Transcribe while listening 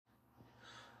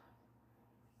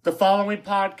The following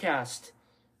podcast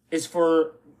is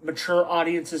for mature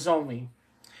audiences only.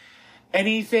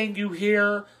 Anything you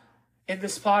hear in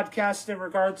this podcast in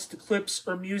regards to clips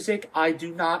or music, I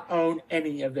do not own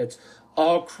any of it.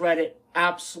 All credit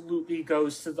absolutely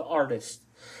goes to the artist.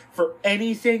 For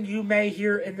anything you may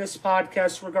hear in this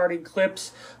podcast regarding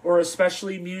clips or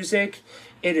especially music,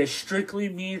 it is strictly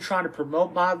me trying to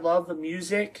promote my love of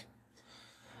music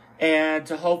and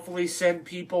to hopefully send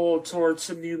people towards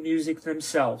some new music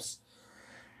themselves.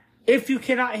 If you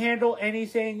cannot handle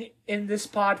anything in this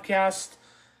podcast,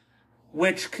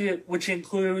 which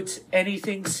includes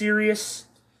anything serious,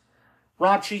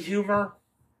 raunchy humor,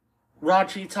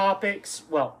 raunchy topics,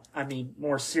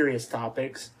 more serious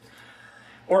topics,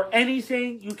 or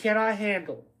anything you cannot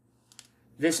handle,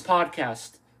 this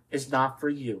podcast is not for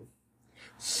you.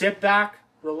 Sit back,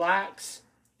 relax,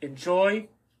 enjoy.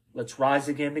 Let's rise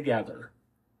again together.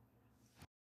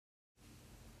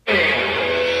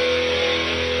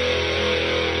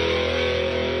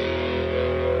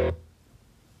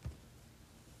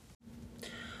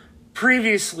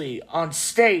 Previously on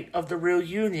State of the Real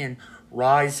Union,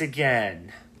 rise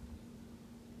again.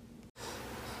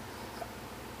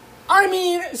 I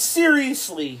mean,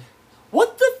 seriously,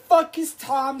 what the fuck is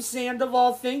Tom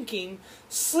Sandoval thinking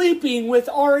sleeping with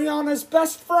Ariana's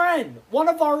best friend? One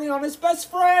of Ariana's best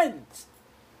friends.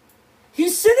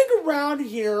 He's sitting around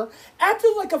here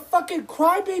acting like a fucking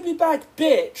crybaby back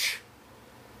bitch.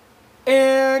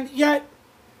 And yet,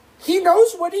 he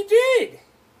knows what he did.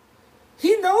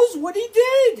 He knows what he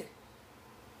did.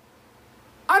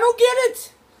 I don't get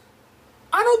it.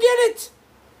 I don't get it.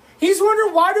 He's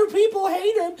wondering, why do people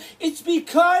hate him? It's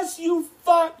because you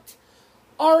fucked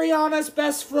Ariana's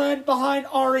best friend behind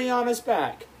Ariana's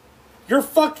back. You're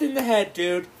fucked in the head,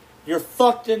 dude. You're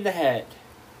fucked in the head.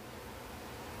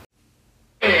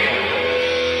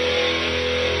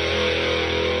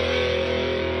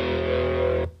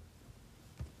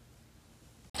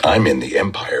 I'm in the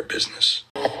empire business.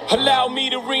 Allow me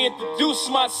to reintroduce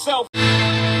myself.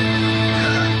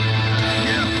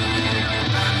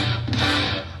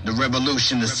 The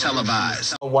revolution is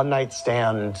televised. A one-night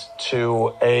stand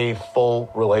to a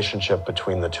full relationship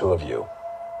between the two of you.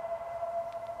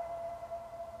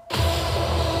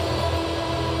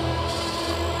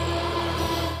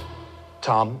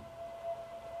 Tom,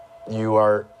 you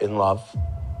are in love.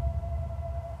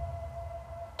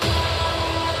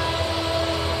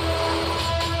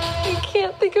 I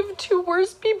can't think of two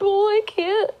worse people. I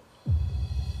can't.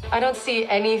 I don't see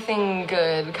anything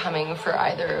good coming for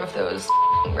either of those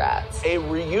rats. A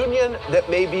reunion that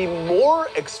may be more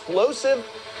explosive.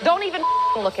 Don't even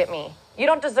look at me. You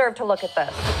don't deserve to look at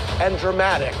this. And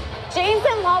dramatic. James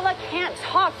and Lala can't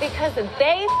talk because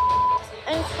they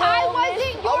until I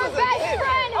wasn't your best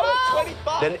friend, I was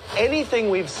 25. Than anything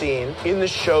we've seen in the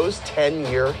show's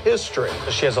 10-year history.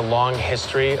 She has a long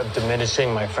history of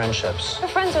diminishing my friendships. You're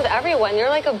friends with everyone. You're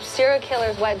like a serial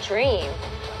killer's wet dream.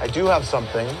 I do have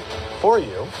something for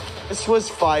you. This was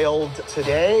filed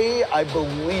today, I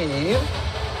believe.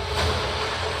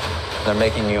 They're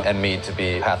making you and me to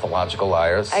be pathological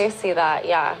liars. I see that,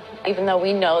 yeah. Even though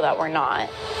we know that we're not.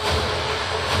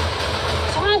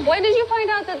 Tom, when did you find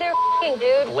out that they're f***ing,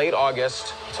 dude? Late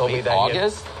August. Told me that.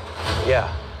 August?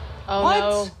 Yeah. Oh, What?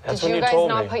 no. That's Did when you you guys told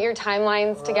not me. put your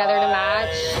timelines together to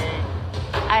match?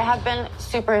 I have been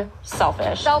super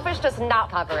selfish. Selfish does not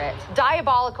cover it.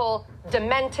 Diabolical,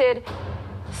 demented,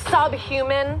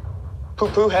 subhuman.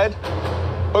 Poo-poo head.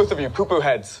 Both of you, poo-poo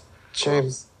heads.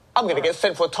 James. I'm gonna get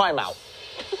sent for a timeout.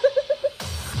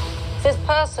 This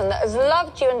person that has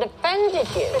loved you and defended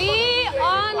you. Be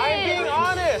honest. I'm being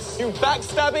honest. You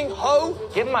backstabbing hoe.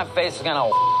 Get in my face again, I'll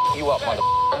you up, mother.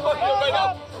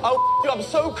 I'll you up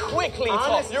so quickly,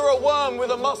 Top. You're a worm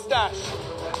with a mustache.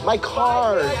 My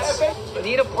cards. I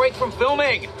need a break from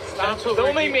filming. Stop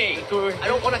filming me. I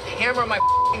don't want a camera in my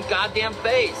goddamn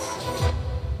face.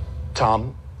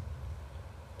 Tom,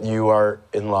 you are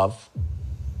in love.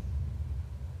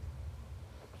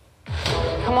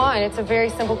 Come on, it's a very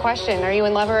simple question. Are you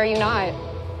in love or are you not?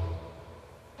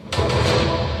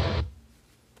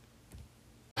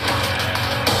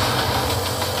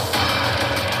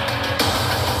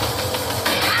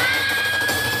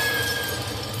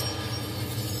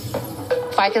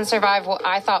 If I can survive what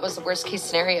I thought was the worst case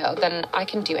scenario, then I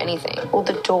can do anything. All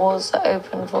the doors are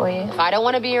open for you. If I don't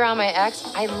want to be around my ex,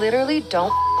 I literally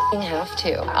don't have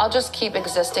to. I'll just keep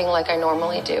existing like I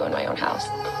normally do in my own house.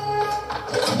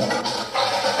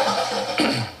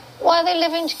 Why are they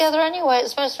living together anyway?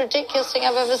 It's the most ridiculous thing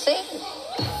I've ever seen.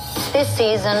 This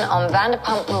season on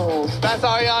Vanderpump Rules. That's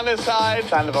Ariana's side.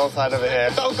 Sandoval's side over here.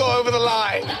 Don't go over the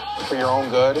line. for your own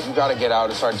good, you gotta get out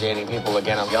and start dating people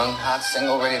again. I'm young, hot,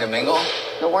 single, ready to mingle.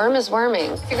 The worm is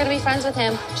worming. If you're gonna be friends with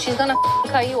him, she's gonna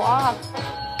cut you off.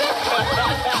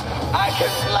 I can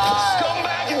fly!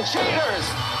 Scumbag and cheaters!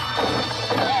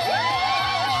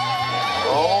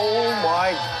 Oh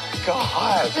my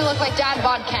God. You look like Dad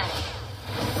bought Ken.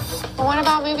 But what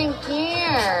about moving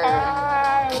here?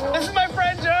 This is my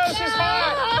friend Jo, she's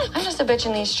hot! I'm just a bitch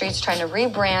in these streets trying to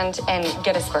rebrand and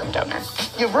get a sperm donor.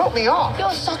 You wrote me off.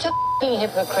 You're such a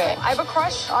hypocrite. I have a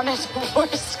crush on a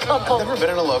divorced couple. I've never been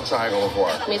in a love triangle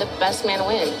before. May the best man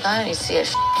win. I only see a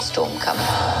storm coming.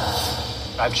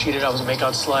 I've cheated. I was a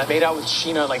makeout slut. Made out with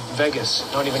Sheena like Vegas.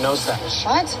 No one even knows that.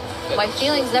 What? My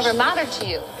feelings never mattered to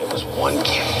you. It was one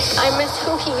kiss. I miss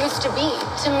who he used to be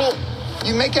to me.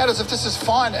 You make out as if this is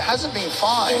fun. It hasn't been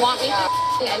fun. You want me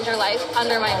to end your life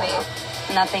under my wing?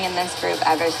 Nothing in this group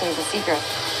ever stays a secret.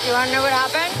 You want to know what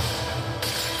happened?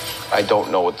 I don't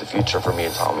know what the future for me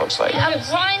and Tom looks like. I'm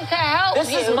trying to help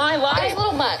This you. is my life. It's a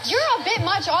little much. You're a bit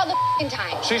much all the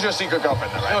time. She's your secret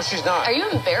girlfriend, though, right? No, she's not. Are you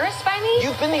embarrassed by me?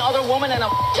 You've been the other woman in a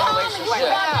Tom, relationship. you are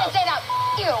not to say that.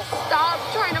 You stop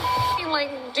trying to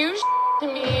do to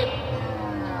me.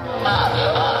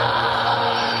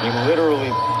 You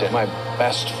literally did my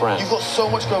best friend. You've got so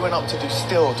much growing up to do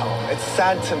still, Tom. It's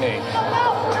sad to me.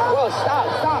 Whoa,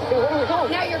 stop. Hey, where are we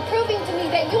going? Now you're proving to me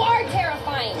that you are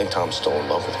terrifying. I think Tom's still in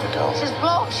love with Raquel. She's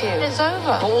blocked you. It's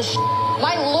over. Bullshit.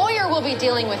 My lawyer will be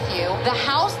dealing with you, the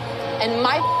house, and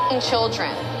my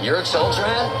children. Your children?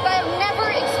 I have never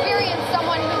experienced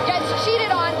someone who gets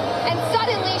cheated on and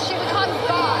suddenly she becomes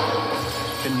God.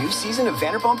 The new season of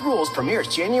Vanderpump Rules premieres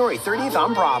January 30th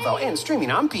on Bravo and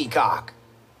streaming on Peacock.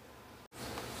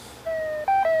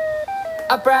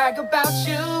 I brag about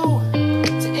you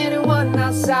to anyone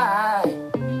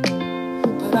outside,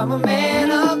 but I'm a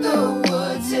man of the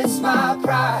woods, it's my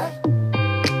pride.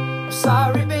 I'm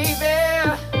sorry, baby,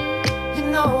 you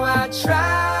know I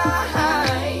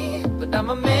try, but I'm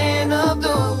a man of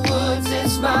the woods,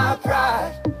 it's my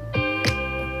pride.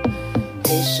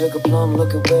 Hey, sugar plum,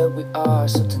 look at where we are.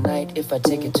 So tonight, if I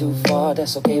take it too far,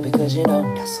 that's okay because you know,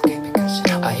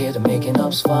 I hear the making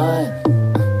up's fine.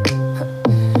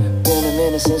 Been a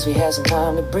minute since we had some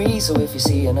time to breathe. So if you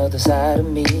see another side of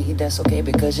me, that's okay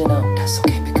because you know,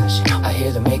 I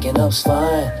hear the making up's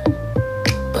fine.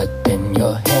 But then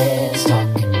your hands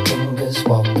talking, fingers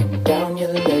walking down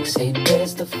your legs. Hey,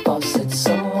 there's the faucet,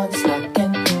 someone's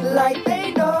knocking like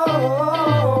they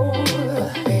know.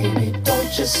 But baby, don't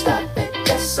just stop it.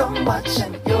 There's so much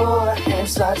and your hand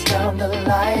slides down the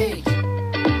light.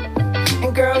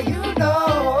 And girl, you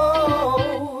know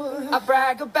I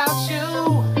brag about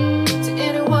you to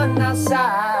anyone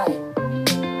outside,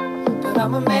 but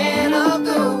I'm a man of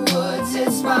the woods,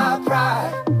 it's my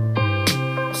pride.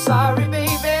 I'm sorry,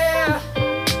 baby,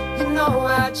 you know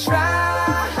I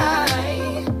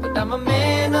try, but I'm a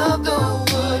man of the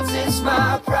woods, it's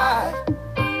my pride.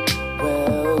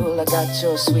 Well, I got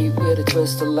your sweet with a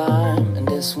twist of lime, and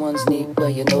this one's neat, well,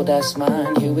 you know that's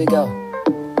mine. Here we go,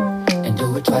 and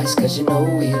do it twice, cause you know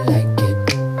we like it.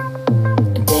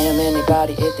 And damn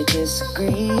anybody if they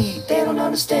disagree, they don't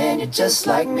understand you just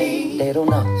like me. They don't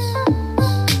know.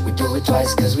 We do it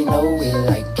twice, cause we know we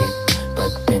like it.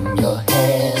 But then your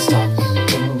hands talking,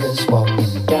 fingers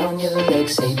walking down your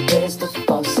legs. Hey, there's the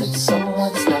faucet,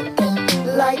 someone's knocking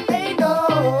like they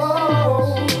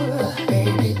know.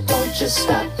 Baby, don't just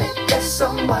stop it. There's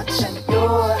so much and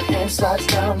your hand slides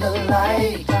down the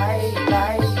light.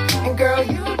 And girl,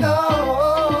 you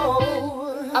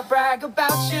know I brag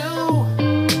about you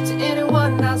to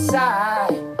anyone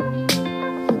outside,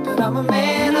 but I'm a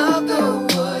man of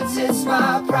the woods, it's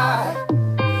my pride.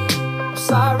 I'm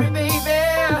sorry, baby,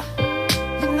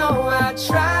 you know I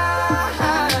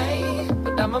try,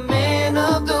 but I'm a man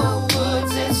of the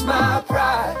woods, it's my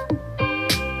pride.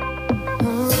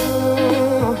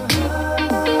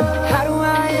 How do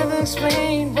I ever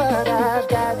explain what I've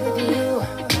got with you?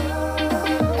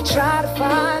 I try to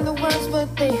find the words,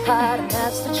 but they hide, and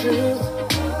that's the truth.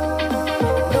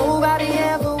 Nobody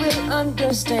ever will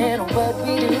understand what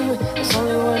we do. There's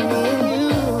only one me and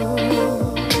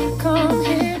you. Come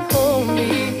here, hold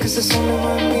me, cause there's only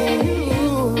one me and you.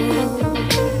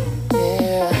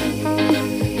 Yeah,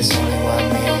 there's only one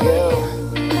me and you.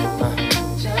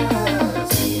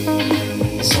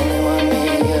 There's only one me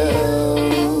and you.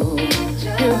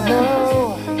 You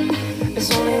know,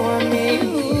 there's only one me and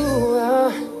you.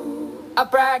 I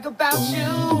brag about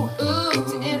you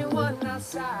to anyone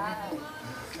outside.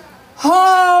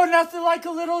 Oh, nothing like a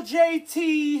little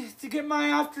JT to get my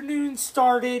afternoon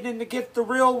started and to get the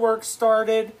real work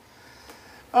started.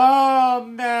 Oh,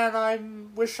 man, I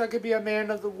wish I could be a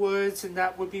man of the woods, and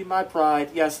that would be my pride.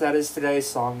 Yes, that is today's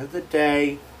song of the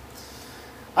day.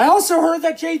 I also heard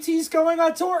that JT's going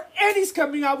on tour, and he's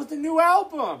coming out with a new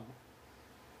album.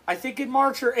 I think in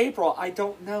March or April. I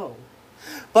don't know.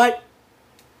 But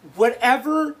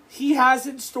whatever he has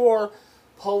in store,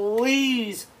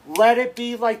 please let it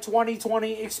be like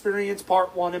 2020 Experience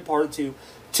Part 1 and Part 2.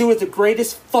 Two of the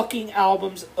greatest fucking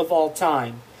albums of all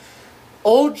time.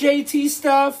 Old JT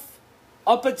stuff,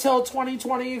 up until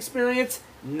 2020 Experience,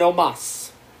 no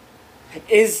mas.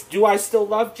 Do I still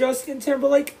love Justin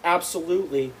Timberlake?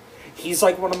 Absolutely. He's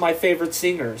like one of my favorite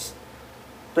singers.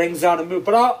 Brings out a mood.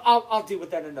 But I'll deal with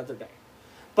that another day.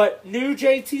 But new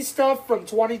JT stuff from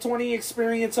 2020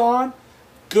 Experience on,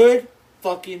 good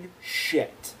fucking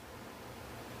shit.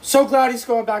 So glad he's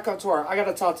going back on tour. I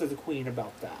gotta talk to the Queen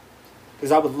about that.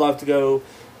 Because I would love to go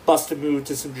bust a move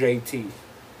to some JT.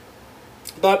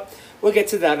 But we'll get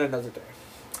to that another day.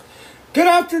 Good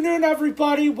afternoon,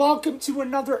 everybody. Welcome to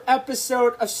another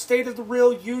episode of State of the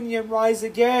Real Union Rise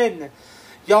Again.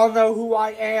 Y'all know who I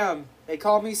am. They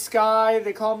call me Sky.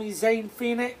 They call me Zane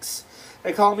Phoenix.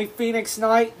 They call me Phoenix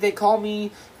Knight. They call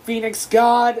me Phoenix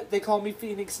God. They call me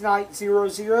Phoenix Knight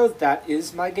 00. That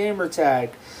is my gamer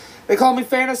tag. They call me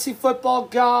Fantasy Football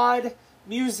God,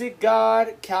 Music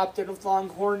God, Captain of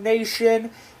Longhorn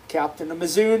Nation, Captain of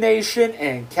Mizzou Nation,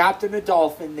 and Captain of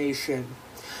Dolphin Nation.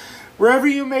 Wherever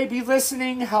you may be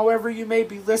listening, however you may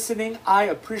be listening, I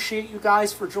appreciate you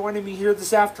guys for joining me here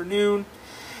this afternoon.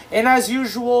 And as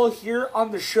usual, here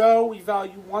on the show, we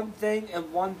value one thing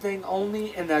and one thing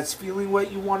only, and that's feeling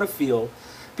what you want to feel.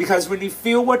 Because when you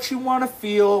feel what you want to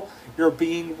feel, you're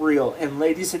being real. And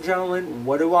ladies and gentlemen,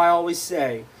 what do I always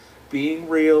say? Being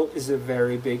real is a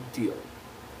very big deal.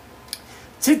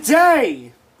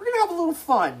 Today, we're going to have a little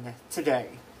fun today.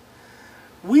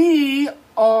 We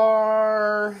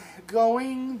are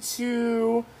going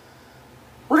to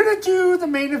do the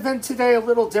main event today a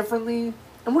little differently,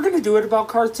 and we're going to do it about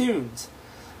cartoons.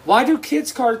 Why do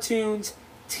kids' cartoons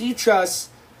teach us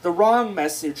the wrong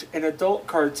message and adult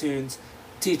cartoons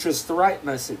teach us the right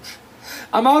message?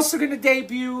 I'm also going to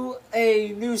debut a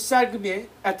new segment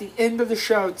at the end of the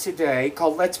show today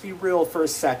called Let's Be Real for a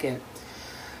Second.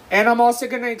 And I'm also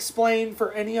going to explain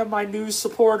for any of my new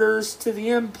supporters to the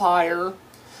Empire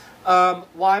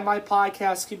why my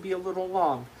podcast can be a little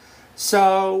long.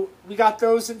 So we got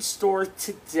those in store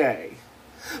today.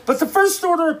 But the first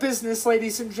order of business,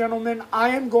 ladies and gentlemen, I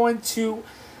am going to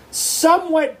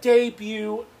somewhat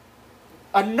debut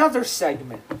another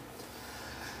segment.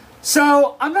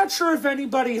 So, I'm not sure if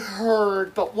anybody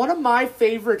heard, but one of my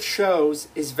favorite shows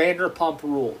is Vanderpump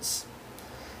Rules.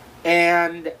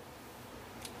 And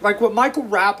like what Michael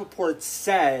Rappaport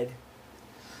said,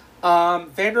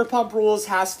 Vanderpump Rules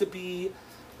has to be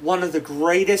one of the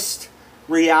greatest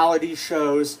reality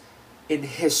shows in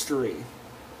history.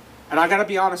 And I gotta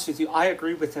be honest with you, I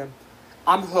agree with him.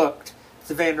 I'm hooked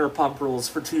to Vanderpump Rules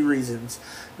for two reasons.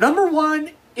 Number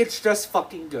one, it's just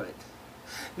fucking good.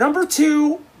 Number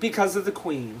two, because of the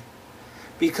Queen.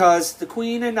 Because the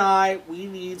Queen and we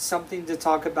need something to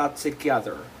talk about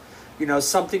together. You know,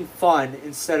 something fun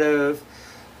instead of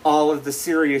all of the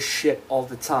serious shit all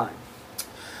the time.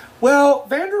 Well,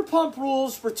 Vanderpump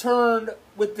Rules returned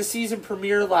with the season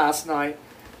premiere last night.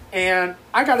 And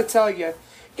I gotta tell you,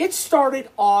 it started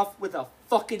off with a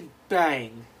fucking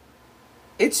bang.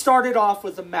 It started off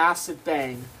with a massive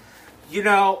bang. You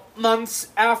know, months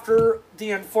after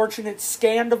the unfortunate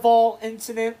Scandival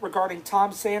incident regarding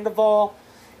Tom Sandoval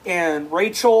and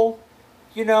Rachel,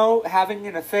 you know, having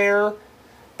an affair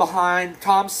behind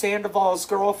Tom Sandoval's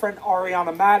girlfriend,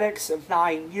 Ariana Madix, of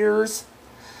 9 years.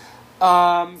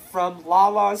 From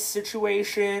Lala's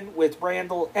situation with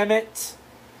Randall Emmett.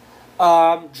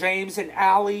 James and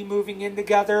Allie moving in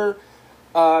together.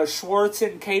 Schwartz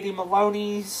and Katie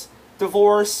Maloney's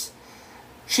divorce.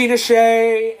 Sheena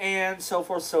Shea, and so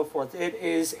forth, so forth. It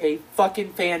is a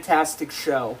fucking fantastic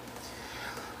show.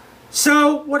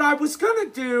 So, what I was going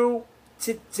to do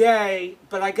today,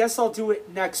 but I guess I'll do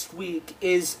it next week,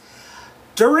 is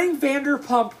during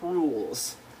Vanderpump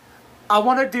Rules, I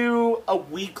want to do a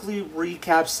weekly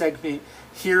recap segment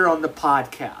here on the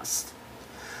podcast.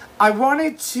 I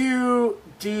wanted to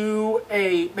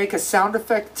make a sound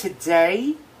effect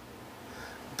today,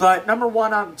 but number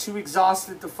one, I'm too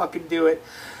exhausted to fucking do it.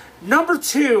 Number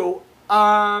two,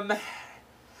 I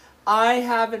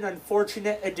have an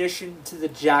unfortunate addition to the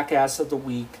Jackass of the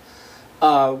Week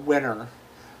winner.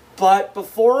 But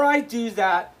before I do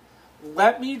that,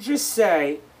 let me just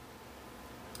say,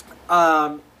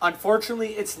 unfortunately,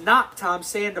 it's not Tom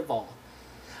Sandoval.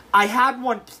 I had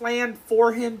one planned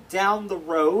for him down the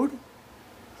road,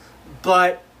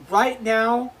 But right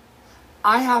now,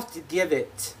 I have to give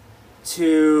it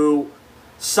to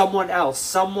someone else.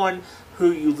 Someone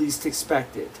who you least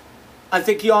expected. I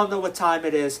think you all know what time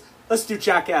it is. Let's do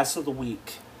Jackass of the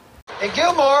Week. Hey,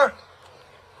 Gilmore!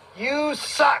 You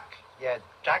suck, you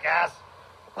jackass.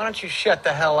 Why don't you shut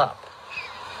the hell up?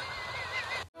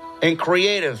 And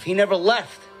creative. He never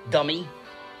left, dummy.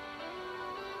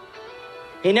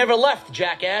 He never left,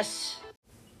 jackass.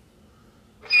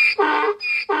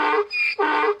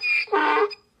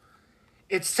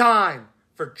 It's time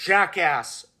for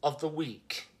Jackass of the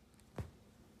Week.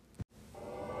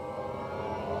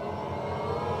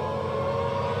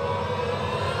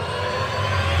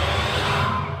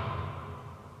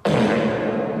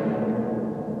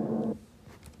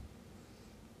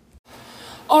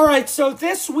 Alright, so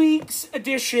this week's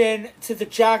addition to the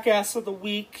Jackass of the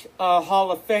Week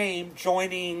Hall of Fame,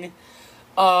 joining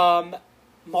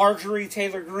Marjorie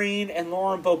Taylor Greene and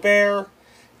Lauren Boebert,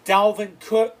 Dalvin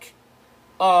Cook,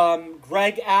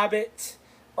 Greg Abbott,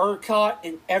 ERCOT,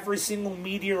 and every single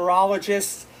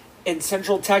meteorologist in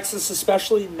Central Texas,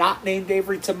 especially not named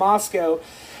Avery Tomasco,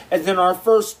 and then our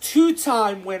first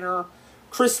two-time winner,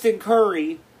 Kristen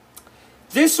Curry.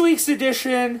 This week's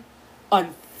edition,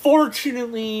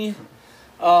 unfortunately,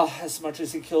 as much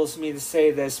as it kills me to say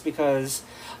this, because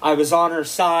I was on her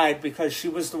side because she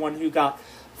was the one who got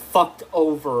fucked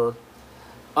over.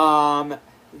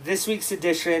 This week's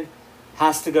edition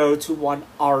has to go to one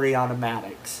Ariana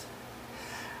Madix.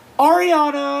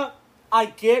 Ariana, I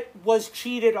get, was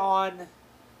cheated on,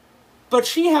 but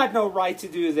she had no right to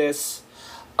do this.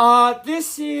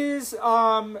 This is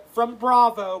from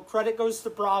Bravo. Credit goes to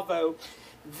Bravo.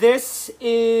 This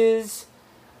is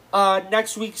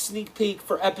next week's sneak peek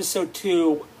for episode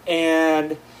 2,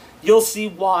 and you'll see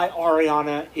why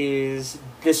Ariana is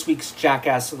this week's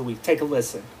Jackass of the Week. Take a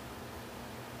listen.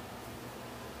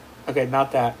 Okay,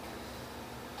 not that.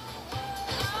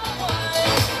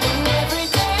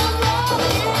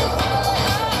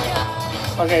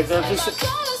 Okay, they're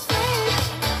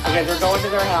going to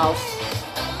their house.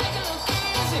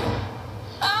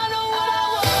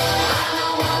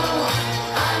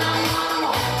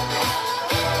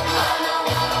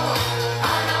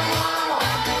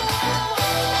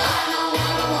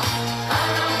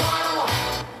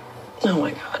 Oh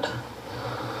my god.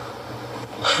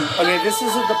 Okay, this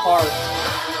isn't the part.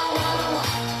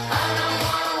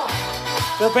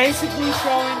 They're basically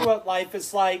showing what life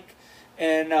is like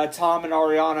in Tom and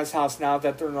Ariana's house now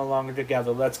that they're no longer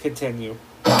together. Let's continue.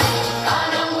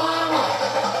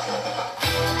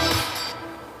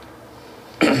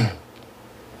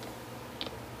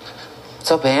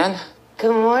 What's up, Ann?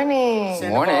 Good morning. Good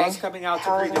morning. Coming out How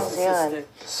to are greet you his doing? assistant.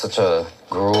 Such a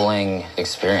grueling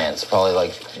experience. Probably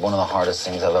like one of the hardest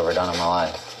things I've ever done in my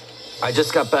life. I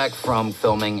just got back from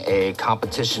filming a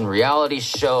competition reality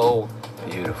show.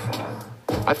 Beautiful.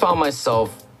 I found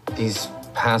myself these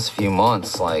past few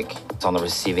months like on the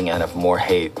receiving end of more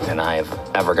hate than I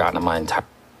have ever gotten in my entire...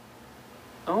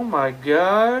 Oh my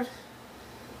god.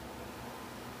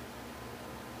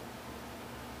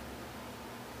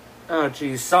 Oh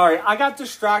geez, sorry. I got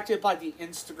distracted by the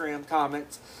Instagram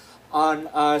comments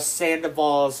on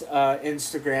Sandoval's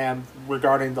Instagram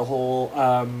regarding the whole...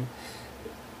 on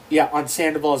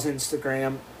Sandoval's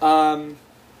Instagram.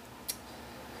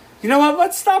 You know what?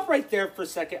 Let's stop right there for a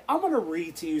second. I'm going to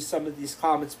read to you some of these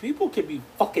comments. People can be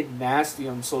fucking nasty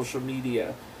on social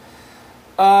media.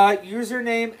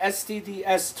 Username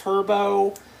STDS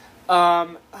Turbo.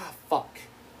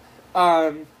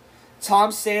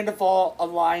 Tom Sandoval, a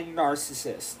lying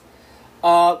narcissist.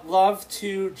 Love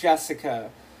to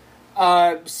Jessica.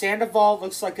 Sandoval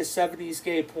looks like a 70s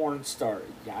gay porn star.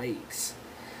 Yikes.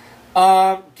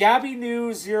 Gabby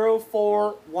New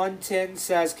 04110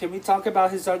 says, can we talk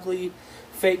about his ugly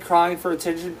fake crying for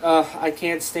attention? I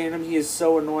can't stand him. He is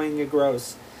so annoying and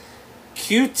gross.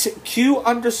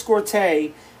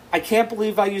 Q_Tay, I can't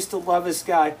believe I used to love this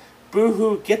guy.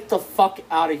 Boo-hoo, get the fuck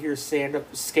out of here,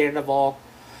 Sandoval.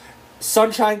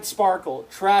 Sunshine Sparkle,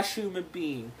 trash human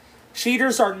being.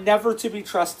 Cheaters are never to be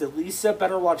trusted. Lisa,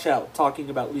 better watch out. Talking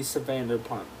about Lisa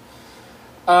Vanderpump.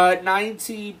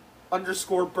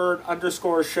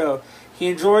 90_bird_show. He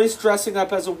enjoys dressing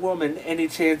up as a woman any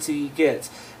chance he gets.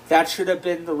 That should have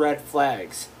been the red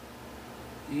flags.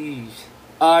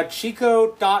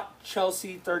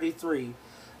 Chico.Chelsea33.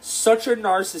 Such a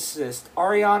narcissist.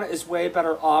 Ariana is way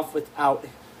better off without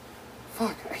him.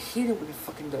 Fuck, I hate it when he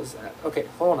fucking does that. Okay,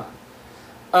 hold on.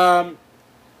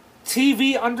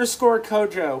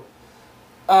 TV_Kojo.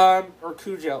 Or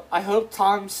Cujo. I hope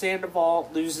Tom Sandoval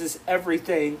loses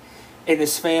everything and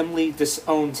his family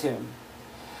disowns him.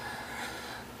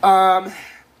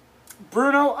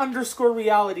 Bruno _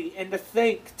 reality, and to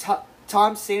think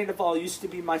Tom Sandoval used to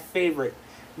be my favorite.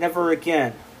 Never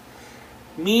again.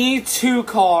 Me Too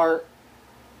Car.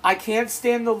 I can't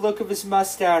stand the look of his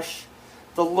mustache.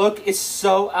 The look is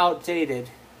so outdated.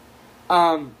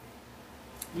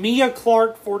 Mia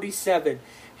Clark 47.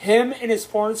 Him and his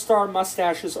porn star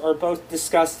mustaches are both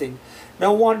disgusting.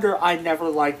 No wonder I never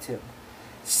liked him.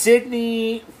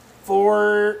 Sydney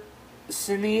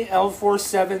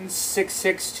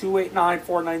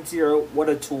L476628949. What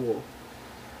a tool.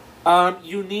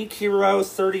 Unique Hero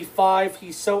 35.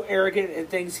 He's so arrogant and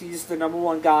thinks he's the number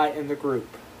one guy in the group.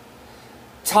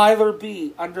 Tyler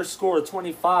B _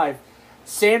 25.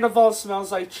 Sandoval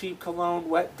smells like cheap cologne,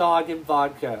 wet dog, and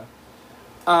vodka.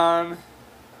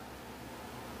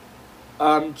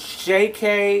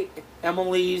 JK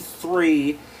Emily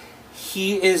 3.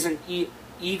 He is an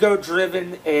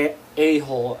ego-driven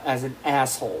a-hole as an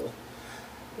asshole.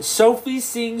 Sophie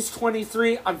Sings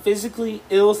 23. I'm physically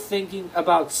ill thinking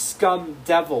about Scum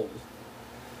Devil.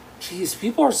 Jeez,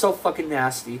 people are so fucking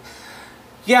nasty.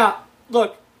 Yeah,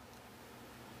 look.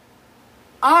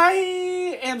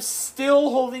 I am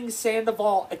still holding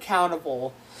Sandoval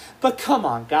accountable. But come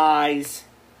on, guys.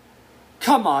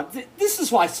 Come on. This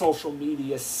is why social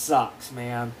media sucks,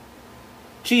 man.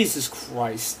 Jesus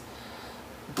Christ.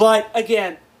 But,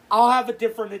 again, I'll have a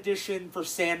different edition for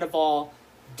Sandoval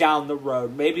down the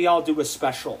road. Maybe I'll do a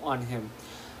special on him.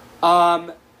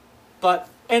 But,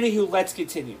 anywho, let's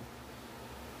continue.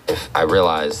 If I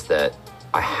realize that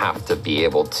I have to be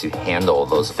able to handle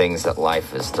those things that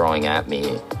life is throwing at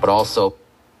me, but also...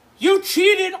 You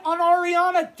cheated on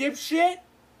Ariana, dipshit!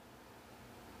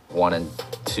 Wanted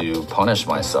to punish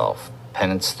myself.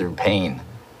 Penance through pain.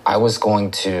 I was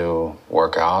going to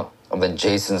work out, and then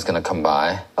Jason's going to come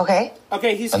by. Okay.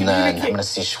 Okay, he's And then I'm communicating. going to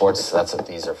see Schwartz. That's what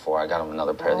these are for. I got him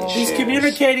another pair of these He's shoes.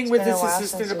 communicating with been a his while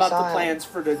assistant since we about saw the him. plans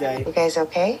for today. You guys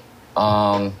okay?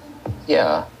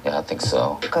 Yeah, I think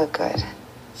so. Good.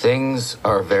 Things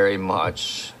are very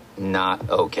much not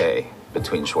okay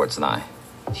between Schwartz and I.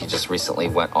 He just recently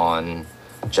went on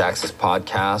Jax's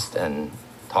podcast and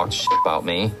talked shit about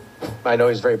me. I know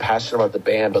he's very passionate about the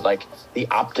band, but like the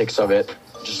optics of it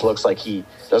just looks like he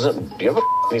doesn't give a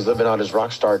he's living out his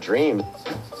rock star dream.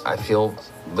 I feel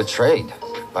betrayed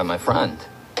by my friend.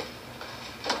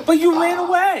 But you ran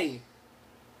away.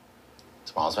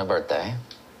 Tomorrow's my birthday.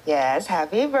 Yes,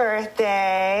 happy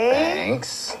birthday.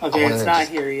 Thanks. Okay, I wanted it's to not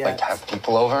just, here yet. Like, have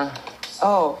people over.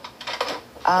 Oh.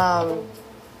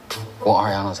 Well,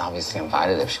 Ariana's obviously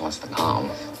invited if she wants to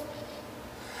come.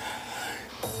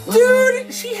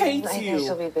 Dude, she hates I you. think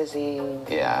she'll be busy.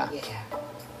 Yeah.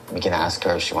 We can ask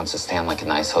her if she wants to stay in like a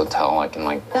nice hotel. I can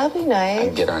That'd be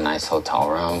nice. get her a nice hotel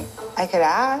room. I could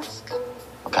ask.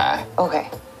 Okay. Okay.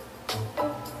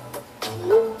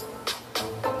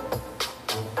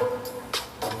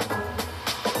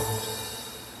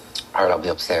 All right, I'll be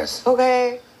upstairs.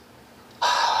 Okay.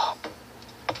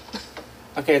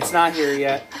 Okay, it's not here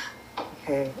yet.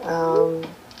 Okay.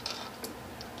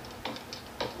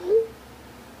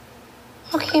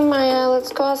 Okay, Maya,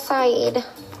 let's go outside.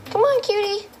 Come on,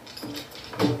 cutie.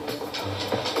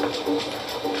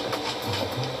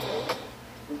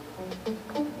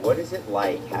 What is it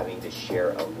like having to share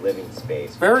a living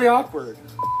space? Very awkward.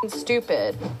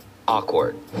 Stupid.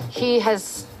 Awkward. He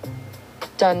has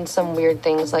done some weird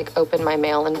things like open my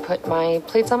mail and put my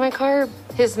plates on my car.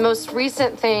 His most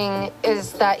recent thing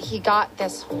is that he got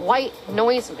this white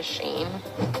noise machine.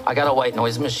 I got a white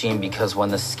noise machine because when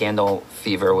the scandal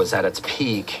fever was at its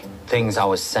peak, things I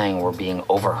was saying were being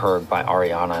overheard by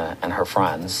Ariana and her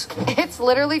friends. It's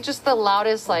literally just the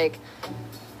loudest, like,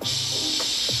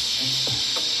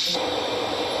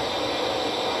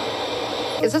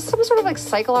 is this some sort of like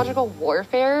psychological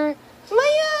warfare?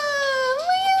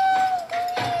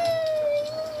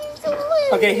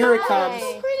 Okay, here it comes.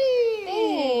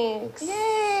 Thanks.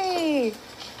 Yay.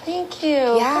 Thank you.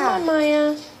 Yeah. Come on,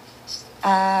 Maya.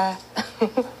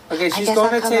 Okay, I she's guess going I'll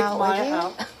to come take out with Maya you.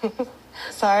 out.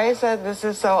 Sorry, I said this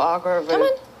is so awkward, but Come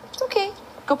on. It's okay.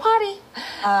 Go potty.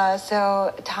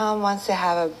 So Tom wants to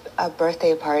have a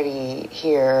birthday party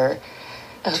here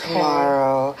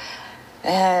tomorrow.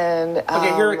 And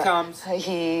Okay, here it comes.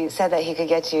 He said that he could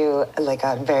get you like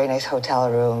a very nice hotel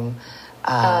room.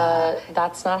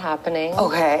 That's not happening.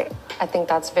 Okay. I think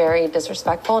that's very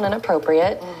disrespectful and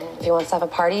inappropriate. If he wants to have a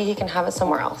party, he can have it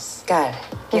somewhere else. Got it.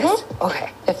 Yes.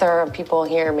 Okay. If there are people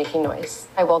here making noise,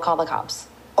 I will call the cops.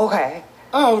 Okay.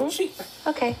 Oh, gee.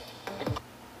 Okay.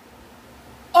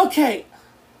 Okay.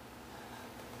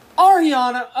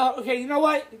 Ariana, okay, you know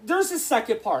what? There's a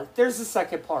second part. Thank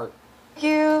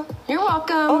you. You're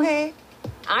welcome. Okay.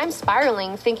 I'm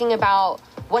spiraling thinking about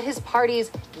what his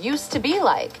parties used to be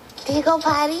like. Do you go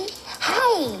party?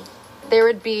 Hi. There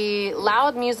would be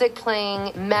loud music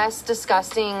playing, mess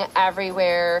disgusting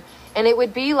everywhere, and it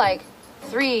would be like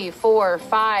 3, 4,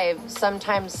 5,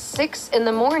 sometimes 6 in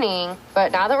the morning.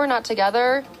 But now that we're not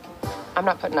together, I'm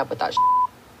not putting up with that shit.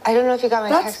 I don't know if you got my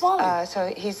That's text. fine.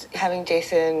 So he's having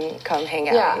Jason come hang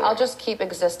out. Yeah, here. I'll just keep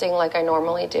existing like I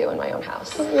normally do in my own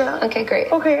house. Yeah. Okay,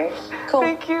 great. Okay. Cool.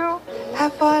 Thank you.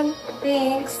 Have fun.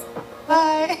 Thanks.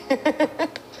 Bye.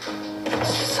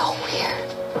 So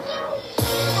weird.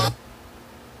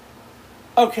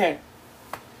 Okay.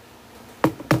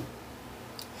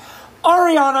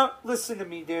 Ariana, listen to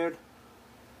me, dude.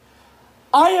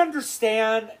 I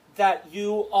understand that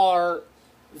you are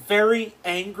very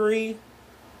angry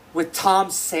with Tom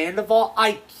Sandoval.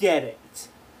 I get it.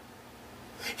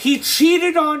 He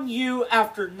cheated on you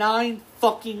after 9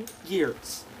 fucking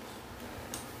years.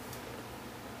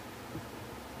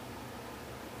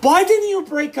 Why didn't you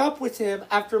break up with him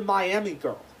after Miami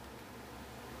Girl?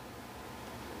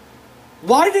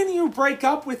 Why didn't you break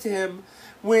up with him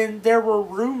when there were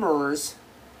rumors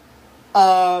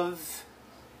of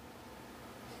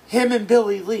him and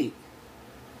Billy Lee?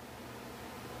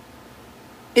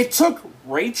 It took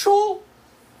Rachel?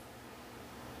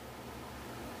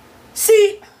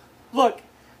 See, look,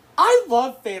 I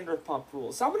love Vanderpump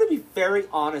Rules. I'm going to be very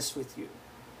honest with you.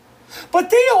 But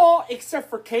they all, except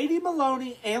for Katie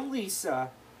Maloney and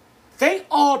Lisa, they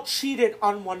all cheated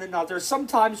on one another,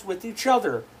 sometimes with each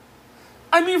other.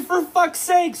 I mean, for fuck's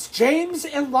sakes, James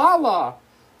and Lala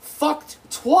fucked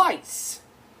twice.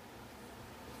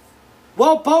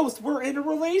 Well, both were in a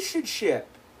relationship.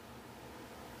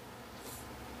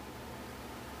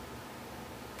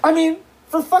 I mean,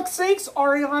 for fuck's sakes,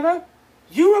 Ariana,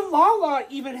 you and Lala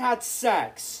even had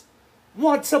sex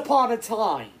once upon a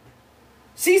time.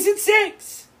 Season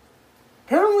 6.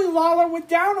 Apparently Lala went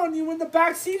down on you in the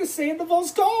backseat of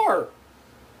Sandoval's car.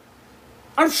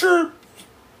 I'm sure,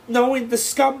 knowing the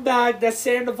scumbag that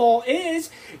Sandoval is,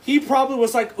 he probably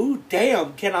was like, ooh,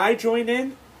 damn, can I join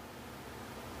in?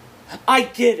 I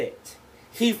get it.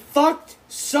 He fucked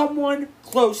someone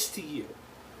close to you.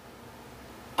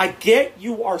 I get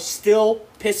you are still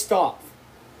pissed off.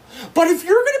 But if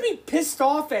you're going to be pissed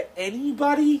off at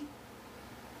anybody,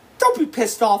 don't be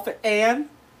pissed off at Anne.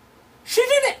 She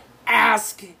didn't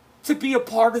ask to be a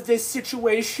part of this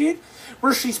situation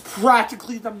where she's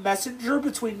practically the messenger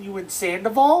between you and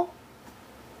Sandoval.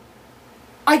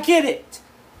 I get it.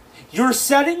 You're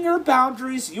setting your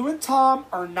boundaries. You and Tom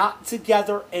are not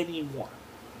together anymore.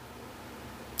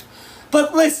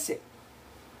 But listen,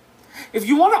 if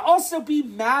you want to also be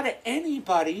mad at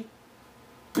anybody,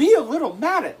 be a little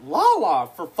mad at Lala,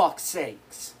 for fuck's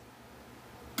sakes.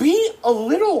 Be a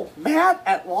little mad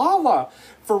at Lala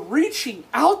for reaching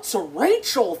out to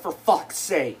Rachel, for fuck's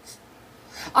sakes.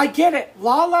 I get it.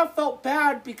 Lala felt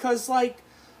bad because, like,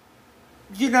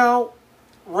 you know,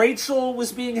 Rachel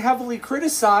was being heavily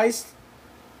criticized.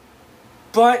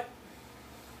 But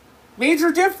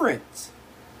major difference.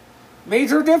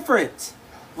 Major difference.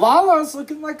 Lala's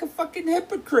looking like a fucking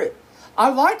hypocrite. I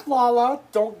like Lala,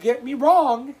 don't get me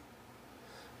wrong.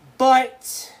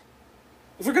 But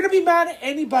if you're going to be mad at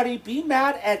anybody, be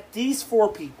mad at these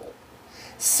 4 people.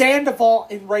 Sandoval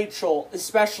and Rachel,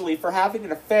 especially, for having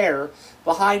an affair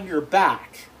behind your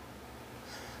back.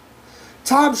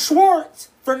 Tom Schwartz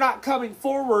for not coming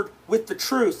forward with the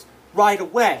truth right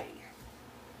away.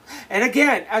 And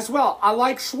again, as well, I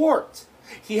like Schwartz.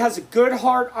 He has a good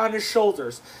heart on his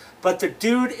shoulders. But the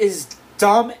dude is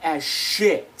dumb as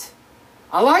shit.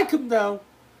 I like him, though.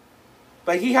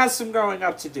 But he has some growing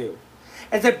up to do.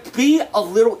 And then be a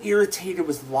little irritated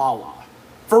with Lala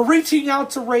for reaching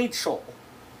out to Rachel.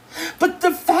 But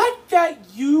the fact that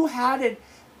you had an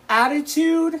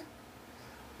attitude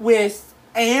with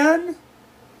Anne,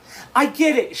 I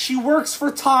get it. She works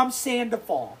for Tom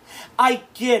Sandoval. I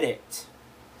get it.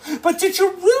 But did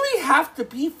you really have to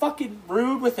be fucking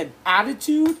rude with an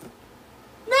attitude?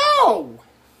 No!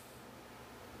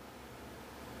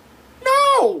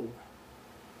 No!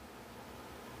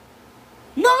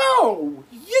 No!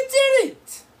 You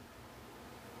didn't!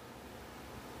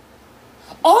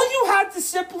 All you had to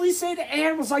simply say to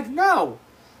Anne was like, no,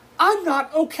 I'm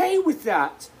not okay with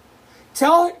that.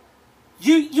 Tell her,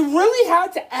 you really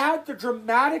had to add the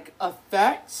dramatic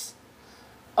effects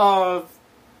of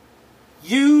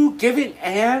you giving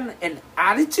Anne an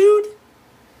attitude?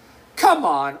 Come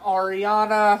on,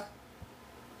 Ariana.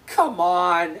 Come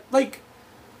on. Like,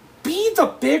 be the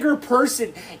bigger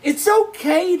person. It's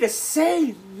okay to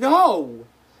say no.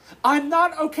 I'm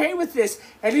not okay with this.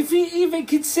 And if he even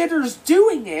considers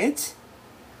doing it,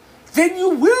 then you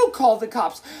will call the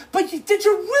cops. But did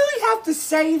you really have to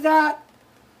say that?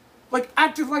 Like,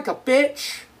 acting like a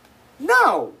bitch?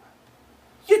 No.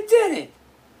 You didn't.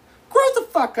 Grow the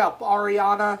fuck up,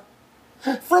 Ariana.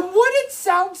 From what it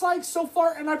sounds like so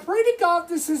far, and I pray to God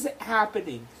this isn't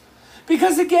happening.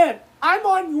 Because again, I'm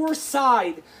on your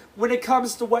side when it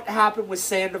comes to what happened with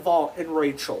Sandoval and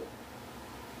Rachel.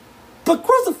 But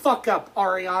grow the fuck up,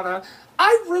 Ariana.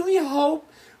 I really hope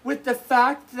with the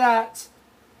fact that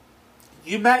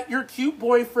you met your cute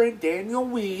boyfriend, Daniel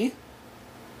Wee.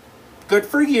 Good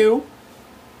for you.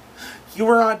 You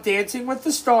were on Dancing with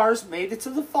the Stars, made it to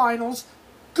the finals.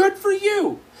 Good for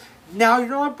you. Now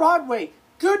you're on Broadway.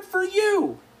 Good for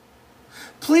you.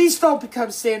 Please don't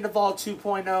become Sandoval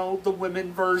 2.0, the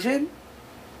women version.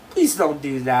 Please don't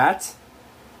do that.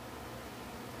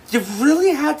 You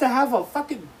really had to have a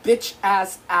fucking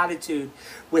bitch-ass attitude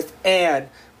with Anne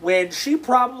when she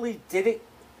probably didn't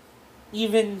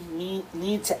even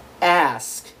need to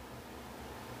ask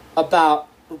about...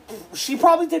 She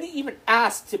probably didn't even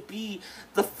ask to be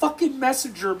the fucking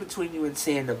messenger between you and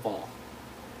Sandoval.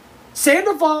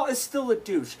 Sandoval is still a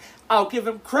douche. I'll give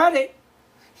him credit.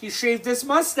 He shaved his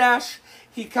mustache.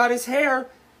 He cut his hair.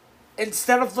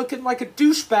 Instead of looking like a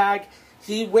douchebag,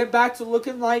 he went back to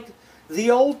looking like the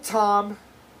old Tom,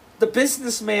 the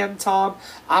businessman Tom.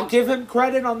 I'll give him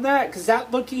credit on that, because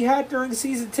that look he had during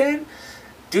season 10,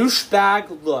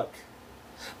 douchebag look.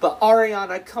 But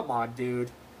Ariana, come on,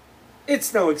 dude.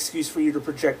 It's no excuse for you to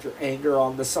project your anger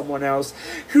onto someone else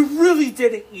who really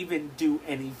didn't even do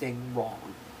anything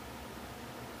wrong.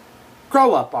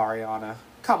 Grow up, Ariana.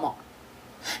 Come on.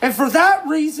 And for that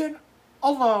reason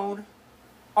alone,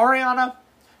 Ariana,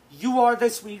 you are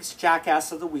this week's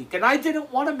Jackass of the Week. And I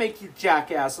didn't want to make you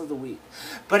Jackass of the Week.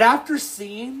 But after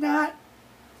seeing that,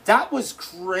 that was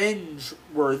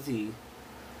cringe-worthy.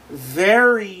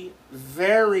 Very,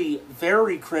 very,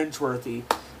 very cringe-worthy.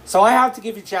 So I have to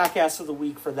give you Jackass of the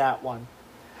Week for that one.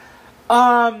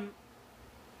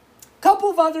 Couple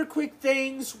of other quick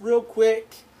things, real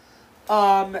quick.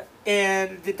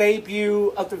 And the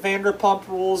debut of the Vanderpump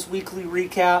Rules weekly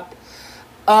recap.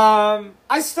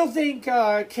 I still think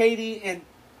Katie and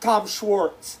Tom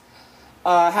Schwartz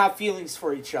have feelings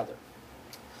for each other.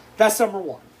 That's number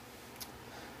one.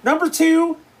 Number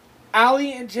two,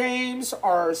 Allie and James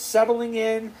are settling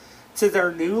in to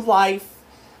their new life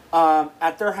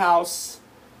at their house.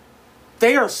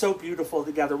 They are so beautiful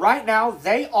together. Right now,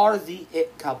 they are the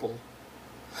it couple.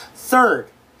 Third,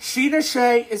 Sheena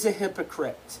Shea is a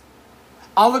hypocrite.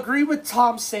 I'll agree with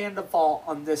Tom Sandoval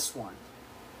on this one.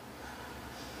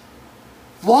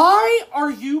 Why are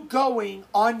you going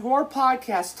on your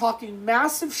podcast talking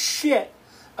massive shit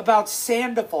about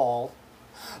Sandoval?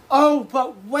 Oh,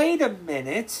 but wait a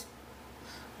minute.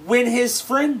 When his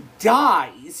friend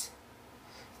dies,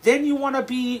 then you want to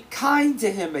be kind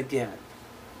to him again.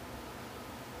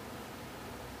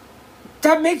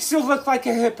 That makes you look like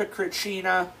a hypocrite,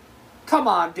 Sheena. Come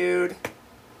on, dude.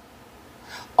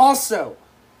 Also,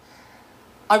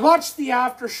 I watched the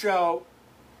after show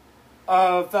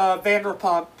of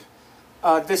Vanderpump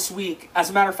this week.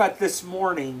 As a matter of fact, this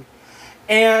morning.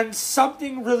 And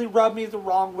something really rubbed me the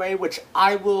wrong way, which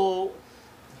I will...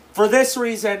 For this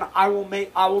reason, I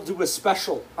will do a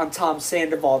special on Tom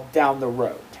Sandoval down the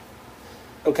road.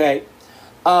 Okay?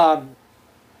 But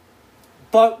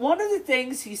one of the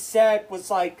things he said was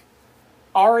like,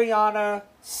 Ariana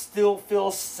still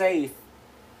feels safe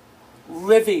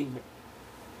living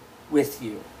with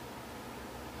you.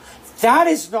 That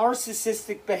is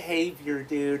narcissistic behavior,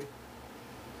 dude.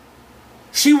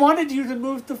 She wanted you to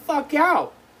move the fuck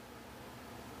out.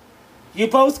 You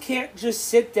both can't just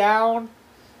sit down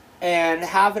and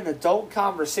have an adult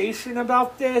conversation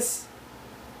about this.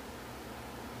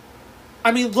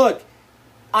 I mean, look,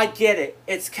 I get it.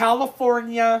 It's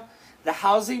California. The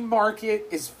housing market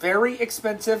is very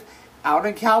expensive out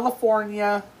in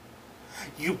California.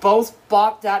 You both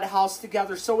bought that house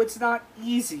together, so it's not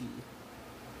easy.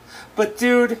 But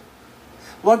dude,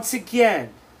 once again,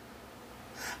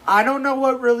 I don't know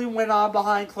what really went on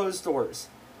behind closed doors.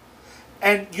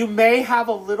 And you may have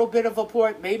a little bit of a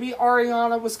point. Maybe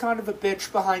Ariana was kind of a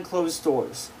bitch behind closed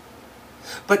doors.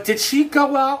 But did she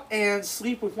go out and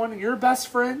sleep with one of your best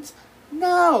friends?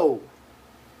 No.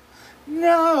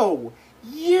 No.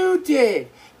 You did.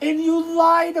 And you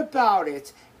lied about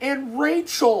it. And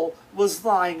Rachel was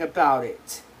lying about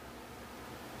it.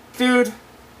 Dude,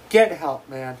 get help,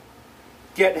 man.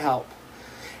 Get help.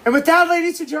 And with that,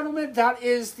 ladies and gentlemen, that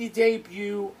is the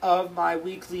debut of my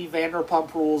weekly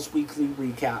Vanderpump Rules weekly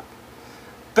recap.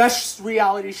 Best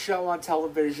reality show on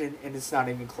television, and it's not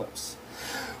even close.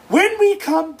 When we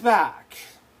come back,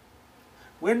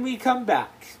 when we come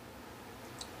back,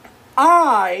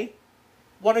 I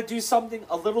want to do something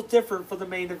a little different for the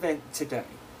main event today.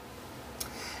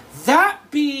 That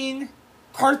being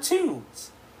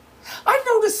cartoons. I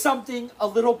noticed something a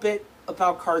little bit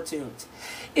about cartoons.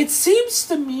 It seems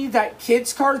to me that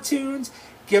kids' cartoons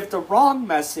give the wrong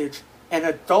message and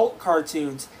adult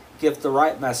cartoons give the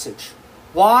right message.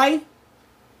 Why?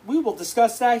 We will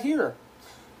discuss that here.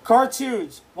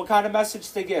 Cartoons, what kind of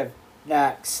message they give?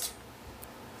 Next.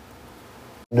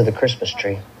 Under the Christmas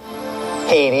tree.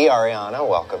 Katie, Ariana,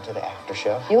 welcome to the after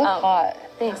show. You look hot.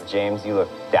 Thanks. James, you look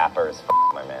dapper as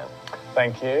my man.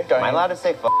 Thank you. Am I allowed to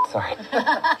say Sorry.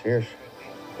 Cheers.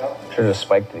 Should have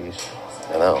spiked these.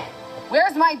 I know.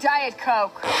 Where's my Diet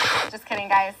Coke? Just kidding,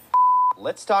 guys.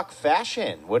 Let's talk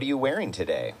fashion. What are you wearing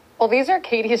today? Well, these are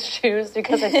Katie's shoes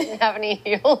because I didn't have any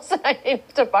heels. I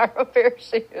needed to borrow a pair of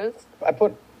shoes. I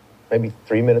put maybe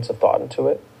 3 minutes of thought into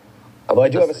it. Although I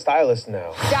do have a stylist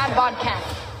now. Dad bought Ken.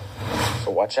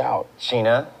 So watch out.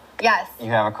 Sheena, Yes. you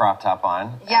have a crop top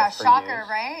on. Yeah, As per shocker,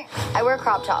 right? I wear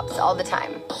crop tops all the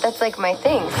time. That's like my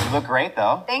thing. You look great,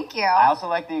 though. Thank you. I also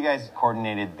like that you guys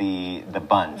coordinated the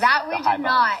buns. That we the high did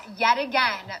buns. not. Yet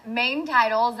again, main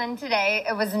titles, and today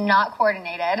it was not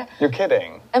coordinated. You're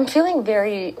kidding. I'm feeling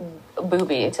very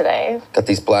booby today. Got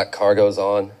these black cargos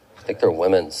on. I think they're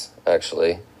women's,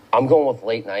 actually. I'm going with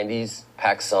late 90s,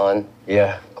 PacSun.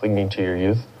 Yeah, clinging to your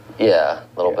youth. Yeah,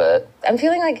 a little bit. I'm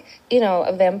feeling like,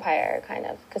 a vampire, kind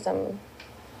of, because I'm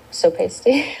so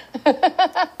pasty.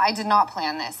 I did not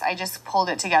plan this. I just pulled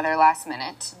it together last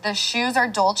minute. The shoes are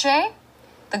Dolce,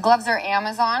 the gloves are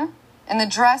Amazon, and the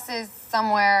dress is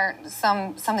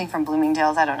something from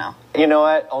Bloomingdale's. I don't know. You know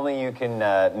what? Only you can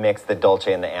mix the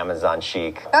Dolce and the Amazon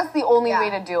chic. That's the only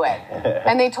way to do it.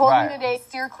 And they told Right. me today,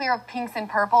 steer clear of pinks and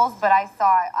purples, but I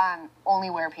saw only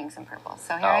wear pinks and purples.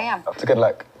 So here I am. It's a good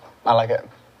look. I like it.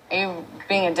 Are you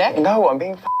being a dick? No, I'm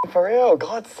being for real.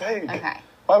 God's sake. Okay.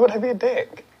 Why would I be a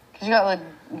dick? Because you got a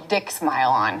dick smile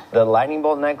on. The lightning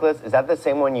bolt necklace, is that the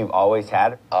same one you've always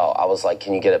had? Oh, I was like,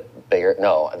 can you get it bigger?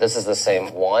 No, this is the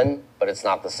same one, but it's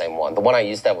not the same one. The one I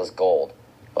used to have was gold,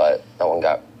 but that one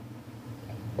got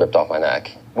ripped off my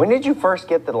neck. When did you first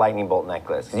get the lightning bolt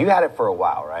necklace? 'Cause you had it for a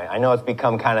while, right? I know it's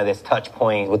become kind of this touch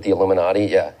point. With the Illuminati,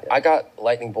 yeah. I got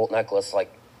lightning bolt necklace like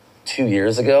 2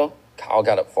 years ago. Kyle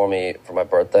got it for me for my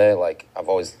birthday. Like, I've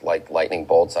always liked lightning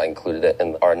bolts. I included it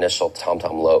in our initial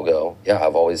TomTom logo. Yeah,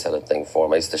 I've always had a thing for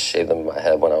them. I used to shave them in my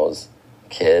head when I was a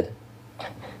kid.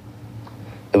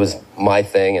 It was my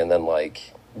thing, and then, like...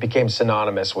 Became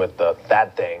synonymous with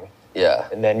that thing. Yeah.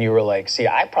 And then you were like, see,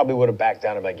 I probably would have backed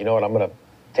down and like, you know what, I'm going to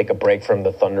take a break from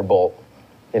the Thunderbolt,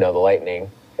 the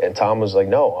lightning. And Tom was like,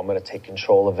 no, I'm going to take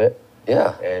control of it.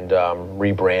 Yeah. And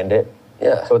rebrand it.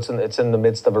 Yeah. So it's in the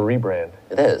midst of a rebrand.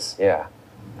 It is. Yeah.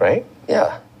 Right?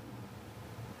 Yeah.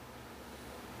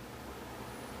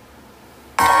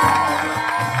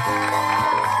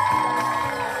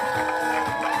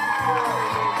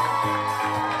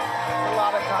 A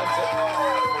lot of content.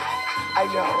 I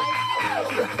know.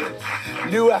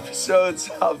 New episodes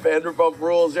of Vanderpump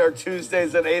Rules air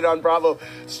Tuesdays at 8 on Bravo,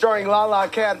 starring Lala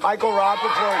Kent, Michael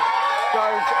Rappaport,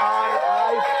 stars on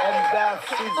Life and Beth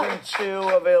Season 2,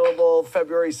 available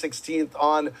February 16th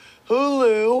on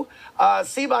Hulu.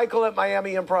 See Michael at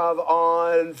Miami Improv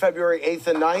on February 8th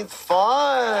and 9th.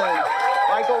 Fun!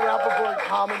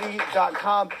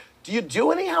 MichaelRappaportComedy.com. Do you do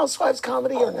any Housewives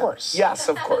comedy? Of course. Yes,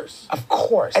 of course. Of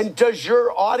course. And does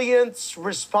your audience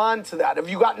respond to that? Have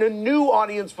you gotten a new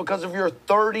audience because of your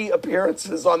 30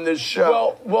 appearances on this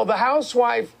show? Well, the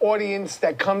housewife audience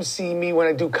that comes see me when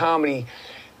I do comedy,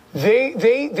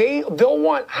 they'll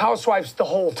want housewives the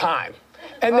whole time.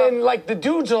 And then like the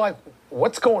dudes are like,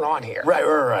 what's going on here?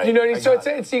 Right. You know what I mean? So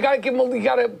it's you gotta give them, you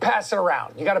gotta pass it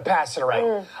around. You gotta pass it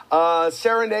around.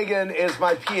 Sarah Nagin is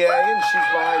my PA, and she's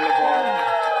behind the bar.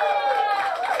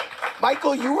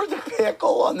 Michael, you were the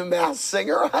pickle on The Masked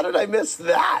Singer. How did I miss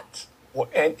that? Well,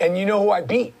 and you know who I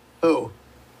beat? Who?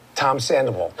 Tom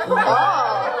Sandoval.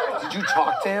 Did you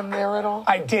talk to him there at all?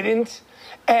 I didn't.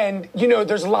 And,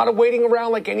 there's a lot of waiting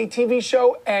around like any TV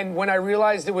show. And when I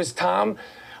realized it was Tom,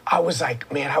 I was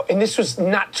like, man, and this was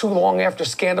not too long after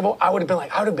Scandal. I would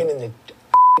have been in the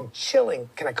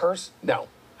chilling. Can I curse? No.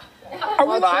 Are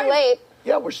we live? Too late.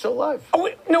 Yeah, we're still live.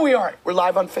 Oh, no, we aren't. We're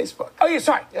live on Facebook. Oh, yeah,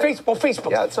 sorry. Yeah. Facebook.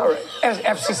 Yeah, it's all right.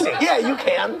 FCC. Yeah, you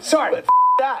can. Sorry. But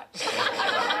that.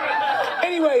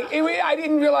 Anyway, I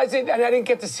didn't realize it, and I didn't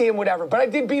get to see him, whatever. But I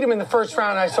did beat him in the first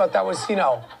round, and I thought that was,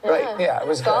 Right. Yeah, it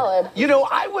was solid. Good.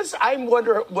 I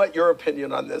wonder what your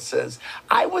opinion on this is.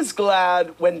 I was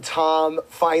glad when Tom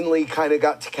finally kind of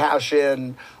got to cash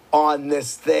in on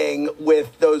this thing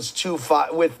with those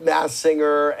with Masked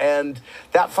Singer and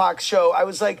that Fox show. I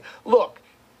was like, look,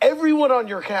 everyone on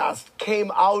your cast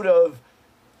came out of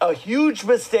a huge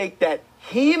mistake that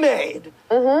he made.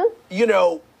 You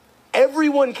know,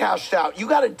 everyone cashed out. You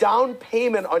got a down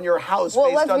payment on your house. Well,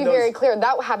 based let's on be those... very clear.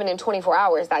 That happened in 24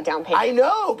 hours, that down payment. I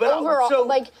know, but overall,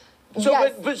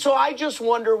 so I just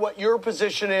wonder what your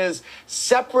position is,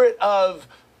 separate of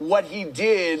what he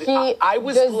did. I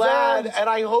was glad, and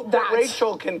I hope that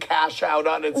Rachel can cash out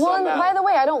on it Well, somehow. and by the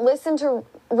way, I don't listen to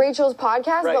Rachel's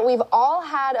podcast, but we've all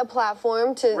had a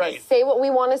platform to say what we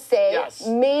want to say,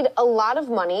 made a lot of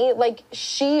money. Like,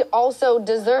 she also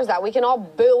deserves that. We can all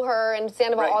boo her and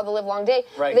stand about all the live long day.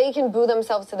 They can boo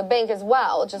themselves to the bank as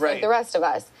well, just like the rest of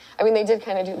us. I mean, they did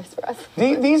kind of do this for us.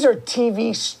 These are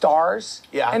TV stars,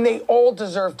 and they all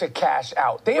deserve to cash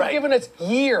out. They have given us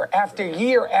year after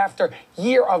year after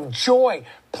year of joy,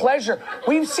 pleasure.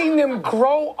 We've seen them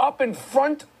grow up in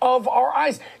front of our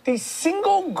eyes. The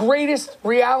single greatest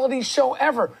reality show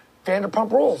ever,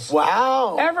 Vanderpump Rules.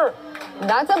 Wow. Ever.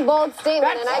 That's a bold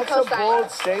statement, and I co-sign. That's a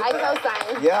bold statement. I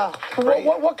co-sign. Yeah.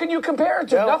 What can you compare it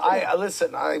to? No, Nothing.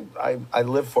 Listen, I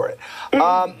live for it.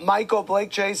 Michael,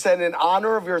 Blake J said, in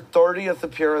honor of your 30th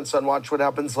appearance on Watch What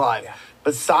Happens Live,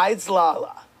 besides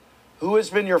Lala, who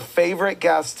has been your favorite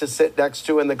guest to sit next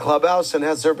to in the clubhouse, and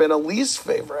has there been a least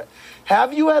favorite?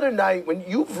 Have you had a night when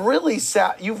you've really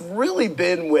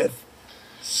been with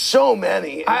so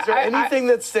many? Is there anything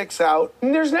that sticks out?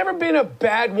 There's never been a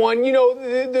bad one. You know,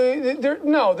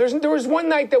 there was one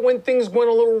night that when things went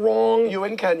a little wrong. You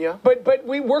and Kenya. But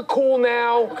we're cool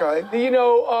now. Okay. You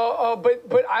know,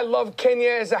 but I love Kenya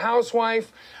as a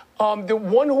housewife. The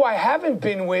one who I haven't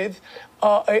been with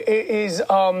is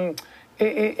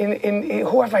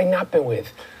who have I not been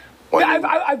with?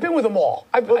 I've been with them all.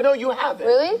 No, you haven't.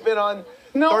 Really? You've been on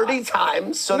 30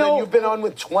 times, then you've been on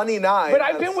with 29. But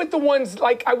I've been with the ones,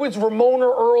 like, I was Ramona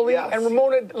early, and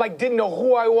Ramona, like, didn't know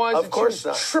who I was. Of course she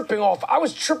was tripping off. I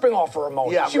was tripping off of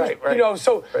Ramona. Yeah, she was, you know,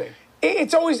 so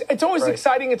it's always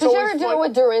exciting. It's Did you always ever do fun. it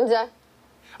with Dorinda?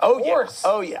 Oh, Of course.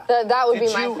 Oh, yeah. That would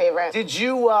be my favorite.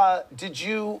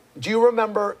 Do you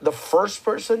remember the first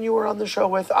person you were on the show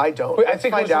with? I don't. I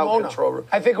think it was Ramona.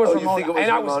 I think it was Ramona. You think it was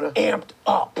and Ramona? I was amped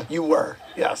up. You were,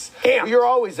 yes. Amped. You're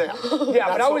always amped. Yeah, but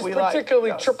That's I what was we like. particularly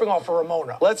Yes. tripping off of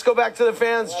Ramona. Let's go back to the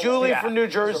fans. Julie from New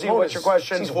Jersey, what's your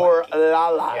questions for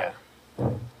Lala?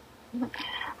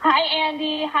 Hi,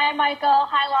 Andy. Hi, Michael.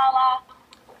 Hi, Lala.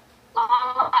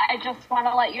 I just want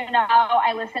to let you know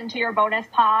I listened to your bonus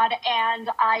pod, and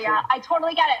I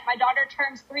totally get it. My daughter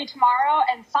turns 3 tomorrow,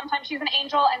 and sometimes she's an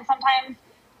angel, and sometimes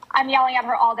I'm yelling at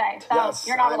her all day. So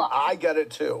you're not alone. I get it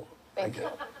too. Thank you.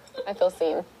 I feel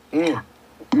seen.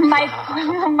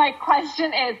 My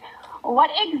question is,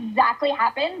 what exactly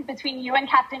happened between you and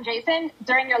Captain Jason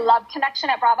during your love connection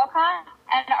at BravoCon,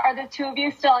 and are the two of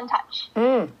you still in touch?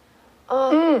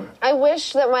 I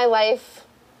wish that my life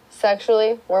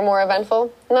sexually were more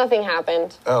eventful. Nothing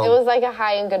happened. Oh. It was like a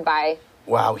hi and goodbye.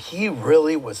 Wow, he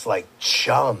really was like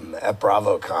chum at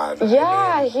BravoCon.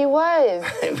 Yeah, he was.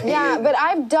 Yeah, but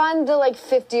I've done the like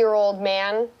 50-year-old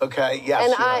man. Okay, yes.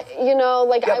 And I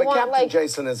but want Captain like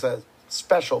Jason is a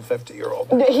special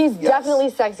 50-year-old. He's definitely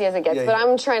sexy as it gets, Yeah, but yeah.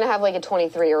 I'm trying to have like a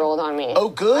 23-year-old on me. Oh,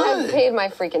 good. I've paid my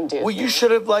freaking dues. Well, you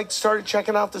should have like started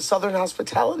checking out the Southern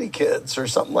Hospitality Kids or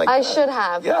something like that. I should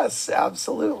have. Yes,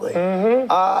 absolutely.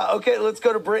 Okay, let's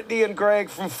go to Brittany and Greg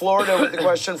from Florida with the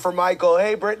question for Michael.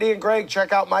 Hey, Brittany and Greg,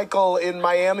 check out Michael in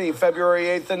Miami, February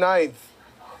 8th and 9th.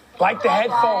 Like the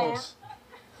headphones.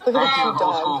 Look at that cute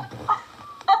dog.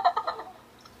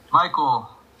 Michael,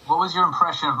 what was your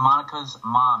impression of Monica's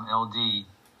mom, LD?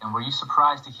 And were you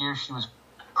surprised to hear she was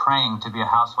praying to be a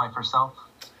housewife herself?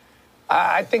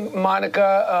 I think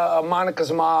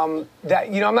Monica's mom,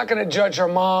 that, you know, I'm not going to judge her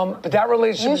mom, but that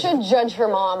relationship. You should judge her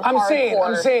mom. I'm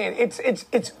hardcore. saying,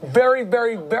 it's very,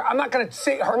 very, very, I'm not going to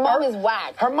say her mom is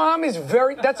whack. Her mom is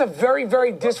that's a very,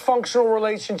 very dysfunctional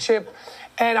relationship.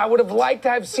 And I would have liked to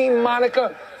have seen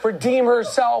Monica redeem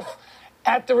herself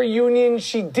at the reunion.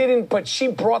 She didn't, but she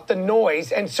brought the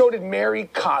noise, and so did Mary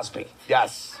Cosby.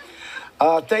 Yes.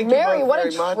 Thank Mary, you both what a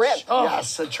very much. trip. Oh.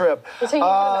 Yes, a trip. You're taking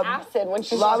acid when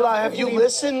she's Lala, have you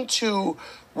listened to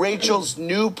Rachel's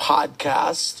new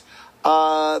podcast?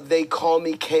 They Call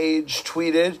Me Cage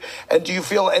tweeted. And do you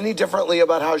feel any differently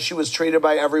about how she was treated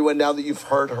by everyone now that you've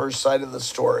heard her side of the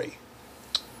story?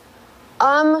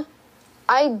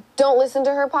 I don't listen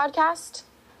to her podcast.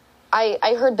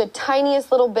 I heard the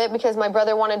tiniest little bit because my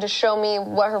brother wanted to show me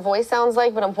what her voice sounds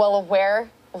like, but I'm well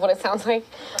aware of what it sounds like.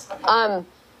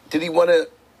 Did he want to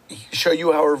show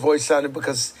you how her voice sounded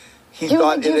because he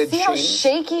thought it had changed. Do you see how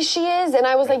shaky she is? And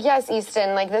I was like, yes,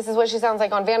 Easton, like this is what she sounds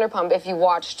like on Vanderpump if you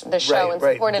watched the show and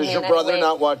supported me in any way. Does your brother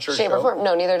not watch her shape show? Or form?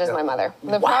 No, neither does my mother.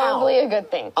 Probably a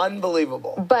good thing.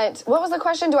 Unbelievable. But what was the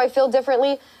question? Do I feel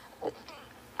differently?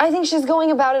 I think she's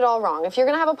going about it all wrong. If you're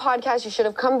going to have a podcast, you should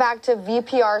have come back to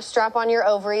VPR, strap on your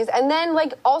ovaries. And then,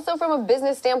 like, also from a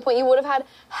business standpoint, you would have had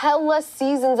hella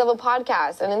seasons of a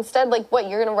podcast. And instead, like, what,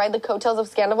 you're going to ride the coattails of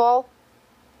Scandival?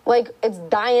 Like, it's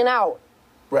dying out.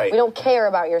 Right. We don't care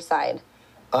about your side.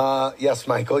 Yes,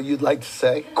 Michael, you'd like to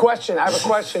say? Question. I have a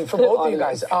question for both of you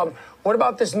guys. What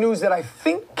about this news that I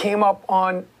think came up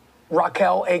on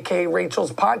Raquel, a.k.a.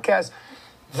 Rachel's podcast,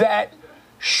 that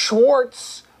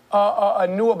Schwartz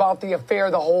knew about the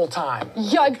affair the whole time?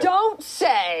 You don't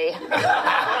say.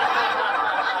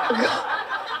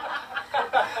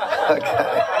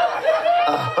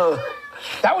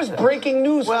 That was breaking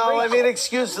news. Well, I mean,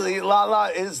 excuse me, Lala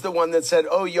is the one that said,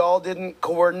 oh, y'all didn't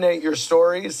coordinate your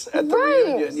stories at the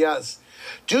reunion. Yes.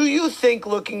 Do you think,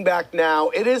 looking back now,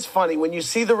 it is funny, when you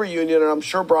see the reunion, and I'm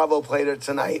sure Bravo played it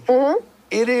tonight,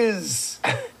 it's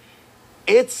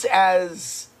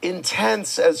as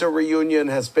intense as a reunion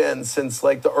has been since,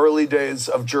 like, the early days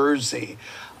of Jersey.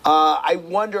 I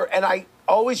wonder, and I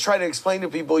always try to explain to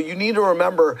people, you need to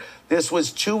remember this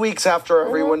was 2 weeks after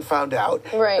everyone found out.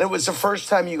 Right. And it was the first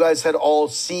time you guys had all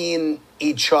seen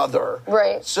each other.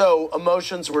 Right. So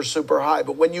emotions were super high.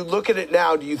 But when you look at it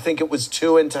now, do you think it was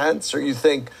too intense, or you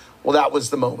think, well, that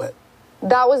was the moment?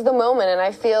 That was the moment, and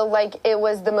I feel like it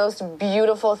was the most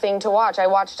beautiful thing to watch. I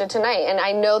watched it tonight, and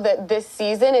I know that this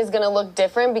season is going to look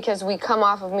different because we come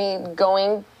off of me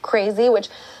going crazy, which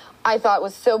I thought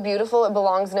was so beautiful. It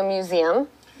belongs in a museum,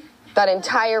 that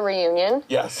entire reunion.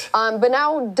 Yes. But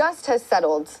now dust has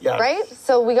settled, right?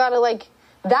 So we got to, like,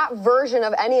 that version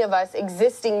of any of us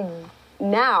existing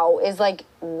now is like,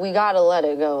 we got to let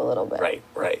it go a little bit. Right,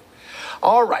 right.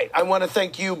 All right, I want to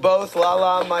thank you both,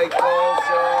 Lala, Michael,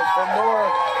 for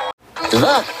more.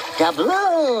 Look,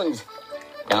 doubloons.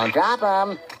 Don't drop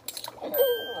them.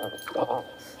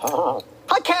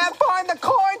 I can't find the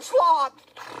coin slot.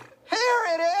 Here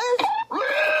it is.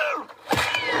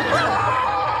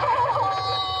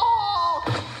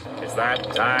 It's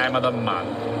that time of the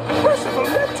month.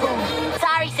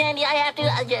 Sorry, Sandy, I have to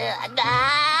go get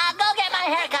my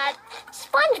haircut.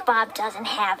 SpongeBob doesn't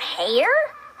have hair.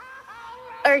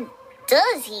 Or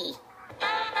does he? Gary!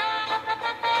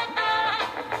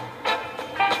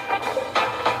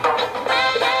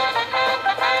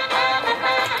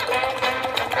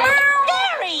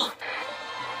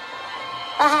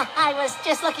 I was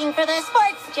just looking for the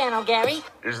sports channel, Gary.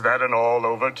 Is that an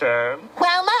all-over tan?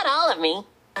 Well, not all of me.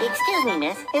 Excuse me,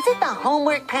 miss. Is it the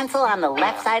homework pencil on the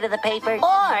left side of the paper? Or...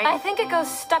 I think it goes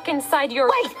stuck inside your...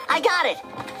 Wait, I got it.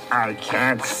 I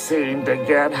can't seem to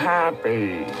get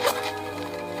happy.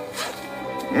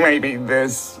 Maybe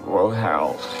this will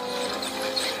help.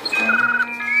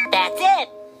 That's it.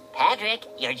 Patrick,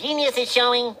 your genius is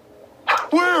showing.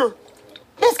 Where?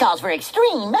 This calls for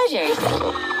extreme measures.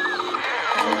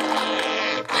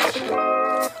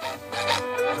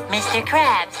 Mr.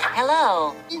 Krabs,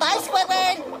 hello. Bye,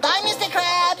 Squidward. Bye, Mr.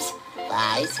 Krabs.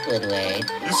 Bye, Squidward.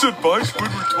 You said bye,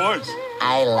 Squidward, twice.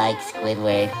 I like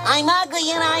Squidward. I'm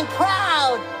ugly and I'm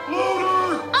proud.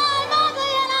 Louder! I'm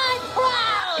ugly and I'm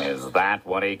proud. Is that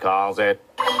what he calls it?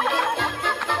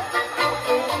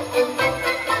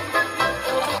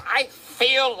 I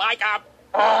feel like a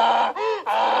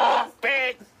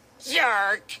big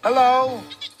jerk. Hello?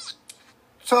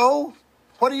 So,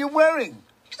 what are you wearing?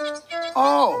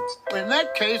 Oh, in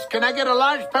that case, can I get a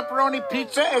large pepperoni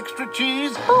pizza, extra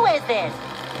cheese? Who is this?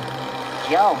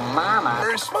 Joe Mama.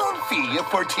 For a small fee of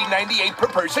 $14.98 per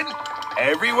person,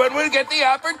 everyone will get the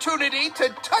opportunity to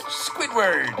touch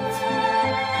Squidward.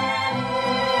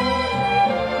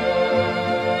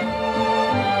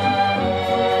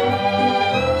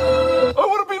 I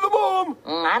want to be the mom!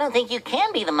 I don't think you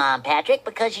can be the mom, Patrick,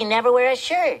 because you never wear a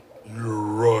shirt. You're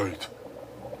right.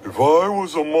 If I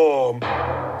was a mom,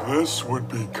 this would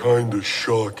be kind of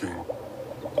shocking.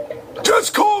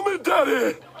 Just call me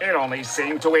Daddy! It only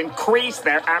seemed to increase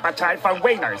their appetite for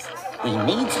wieners. We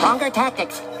need stronger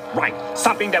tactics. Right,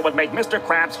 something that would make Mr.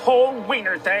 Krabs' whole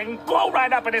wiener thing blow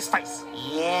right up in his face.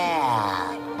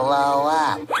 Yeah, blow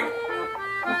up.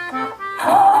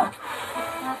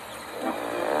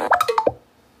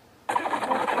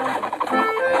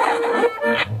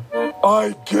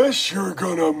 I guess you're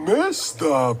gonna miss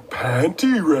the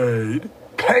panty raid.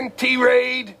 Panty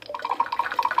raid?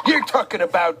 You're talking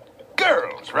about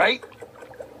girls, right?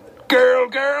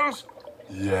 Girls?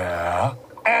 Yeah.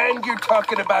 And you're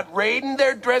talking about raiding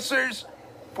their dressers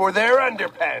for their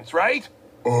underpants, right?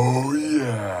 Oh,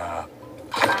 yeah.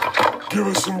 Give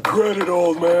us some credit,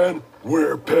 old man.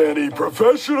 We're penny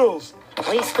professionals.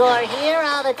 We score here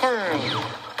all the time.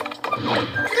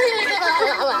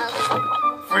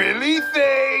 Frilly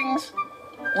things.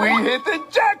 We hit the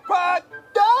jackpot.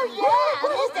 Oh, yeah,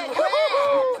 Mr.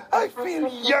 Krabs. I feel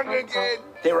young again.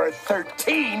 There are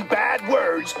 13 bad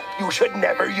words you should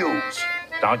never use.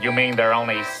 Don't you mean there are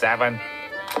only 7?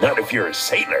 Not if you're a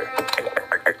sailor.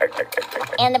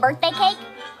 And the birthday cake?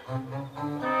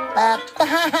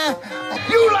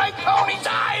 You like ponies,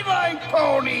 I like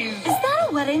ponies. Is that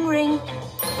a wedding ring?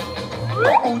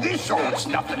 Oh, this holds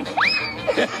nothing.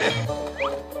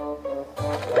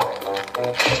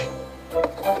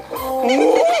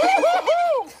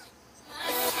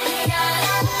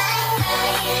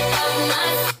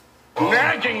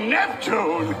 Nagging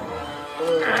Neptune!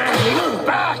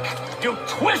 Back, you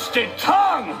twisted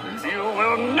tongue! You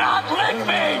will not lick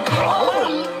me!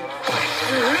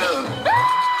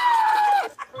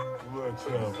 Let's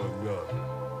have enough.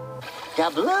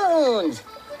 Doubloons.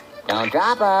 Don't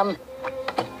drop them.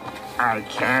 I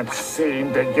can't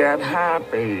seem to get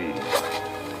happy.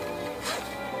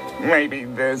 Maybe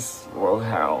this will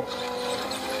help.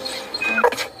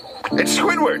 It's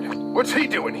Squidward. What's he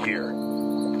doing here?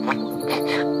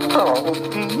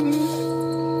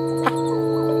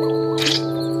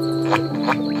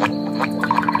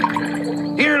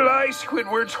 Here lie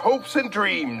Squidward's hopes and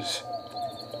dreams.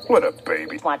 What a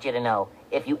baby. I want you to know,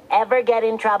 if you ever get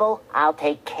in trouble, I'll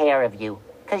take care of you.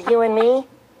 Because you and me,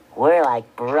 we're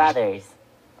like brothers,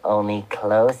 only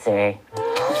closer.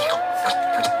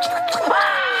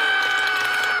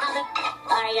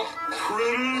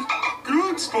 Pretty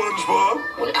good, SpongeBob.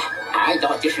 Well, I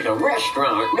thought this was a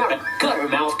restaurant, not a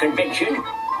guttermouth convention.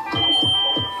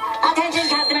 Attention,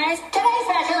 customers. Today's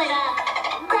special is a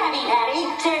Krabby Patty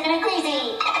served in a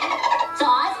greasy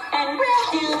sauce and real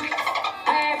soup.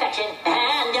 Perfection.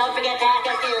 And don't forget to add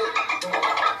the soup.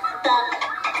 The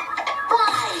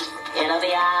fries. It'll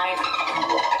be our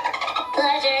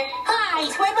pleasure. Hi,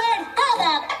 Squidward. How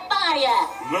the are ya?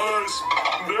 Nice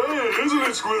day, isn't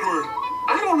it, Squidward?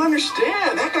 I don't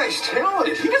understand. That guy's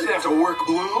talented. He doesn't have to work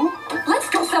blue. Let's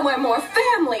go somewhere more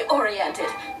family-oriented.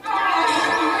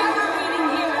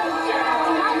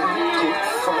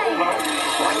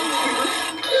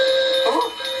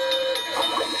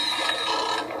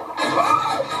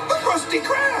 The Krusty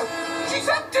Krab! She's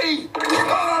empty!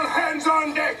 All hands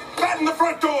on deck! Batten the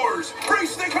front doors!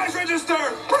 Brace the cash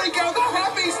register! Break out the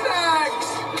happy snacks!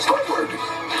 Squidward,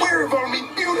 where have all me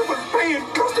beautiful paying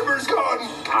customers gone?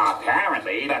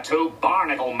 Apparently, the 2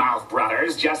 barnacle-mouth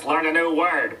brothers just learned a new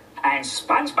word. And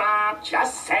SpongeBob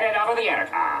just said it over the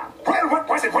intercom. Well, what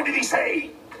was it? What did he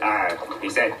say? He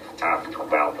said,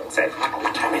 said,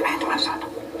 turn it into a son.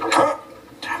 Huh?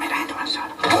 Turn it into a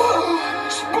son.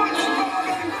 SpongeBob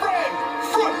and Fred!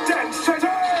 Front and center!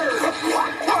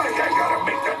 Why, I gotta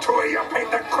make the 2 of you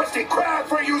paint the Krusty Krab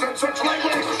for using such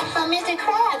language! But Mr.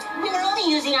 Krabs, we were only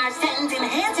using our sentence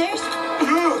enhancers.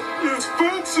 Yeah, it's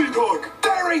fancy talk.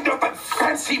 There ain't nothing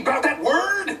fancy about that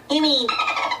word! You mean...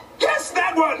 Yes,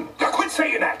 that one! Now quit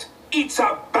saying that! It's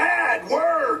a bad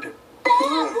word!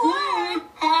 Bad word?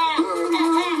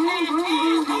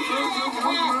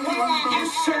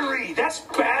 Yes, sirree, that's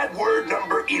bad word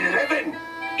number 11.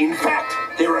 In fact,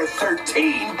 there are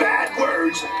 13 bad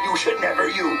words you should never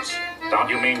use. Don't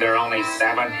you mean there are only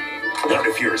 7? Not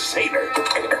if you're a sailor.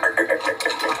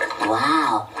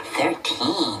 Wow,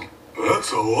 13.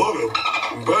 That's a lot of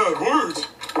bad words.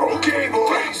 Okay,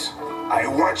 boys. I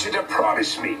want you to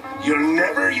promise me you'll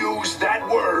never use that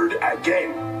word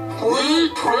again. We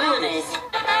promise.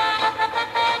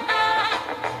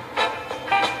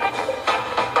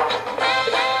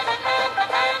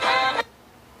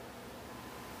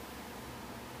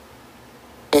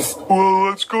 Well,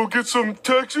 let's go get some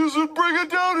Texas and bring it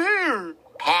down here.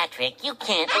 Patrick, you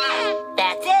can't.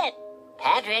 That's it.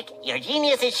 Patrick, your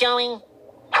genius is showing.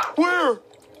 Where?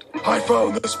 I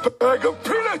found this bag of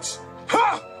peanuts.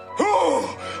 Ha!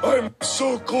 Oh, I'm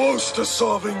so close to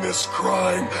solving this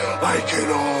crime, I can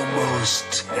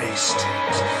almost taste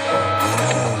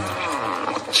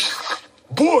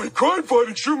it. Boy, crime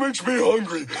fighting sure makes me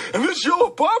hungry, and this yellow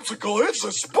popsicle hits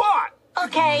the spot.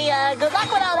 Okay, good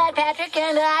luck with all that, Patrick,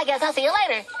 and I guess I'll see you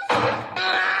later.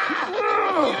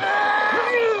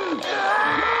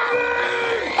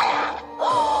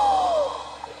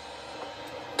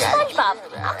 SpongeBob,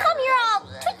 how come you're all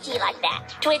twitchy like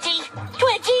that? Twitchy?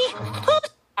 Twitchy?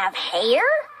 Have hair?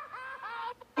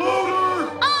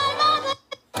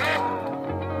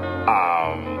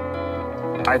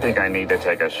 I think I need to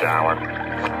take a shower.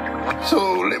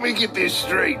 So let me get this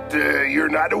straight. You're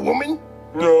not a woman?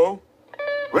 No.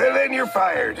 Well, then you're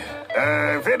fired.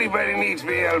 If anybody needs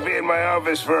me, I'll be in my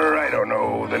office for, I don't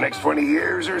know, the next 20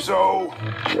 years or so.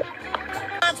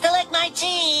 Wants to lick my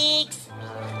cheeks.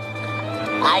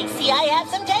 I see I have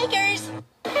some takers.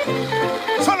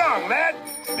 So long, lad.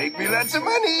 Make me lots of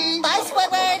money. Bye,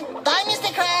 Squidward. Bye,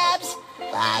 Mr. Krabs.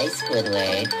 Bye,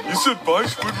 Squidward. You said bye,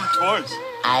 Squidward, twice.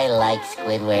 I like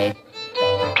Squidward.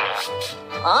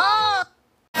 Oh!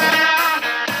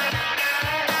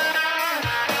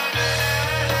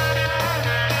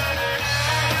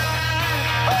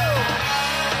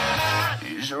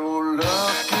 Is your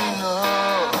love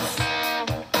enough?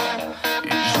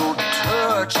 Is your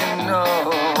touch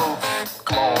enough?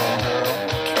 Come on, girl.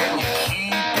 Can you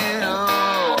keep it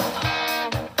up?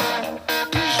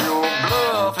 Is your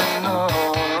bluff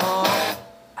enough?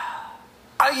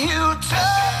 Are you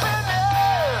tough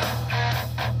enough?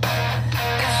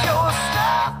 Is your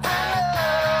stuff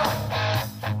enough?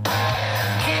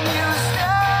 Can you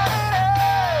start it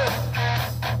up?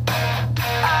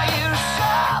 Are you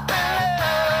sharp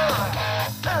enough?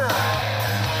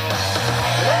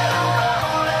 Let 'em go,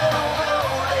 let 'em go,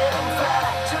 let 'em fly.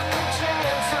 Took a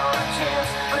chance on a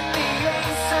chance, but the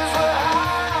aces were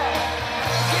high.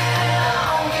 Get it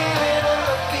on, give it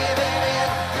up, give it in.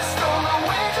 You stole the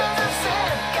wages of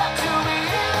sin. Got to be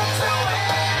in it to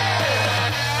win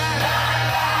it. 9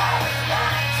 lives,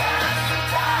 9 times to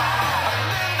die.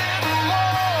 I've been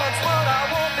once, but I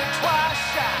won't be twice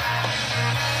shy.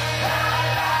 9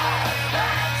 lives,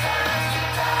 9 times to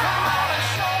die. Come on and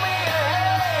show me your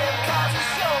hand, 'cause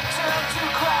it's your turn to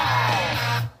cry.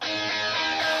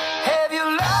 Have you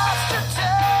lost your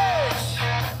touch?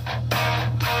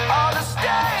 Are the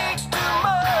stakes too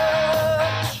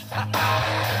much?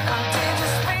 Did you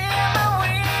spin the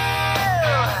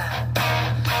wheel?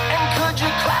 And could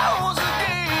you close the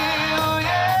deal?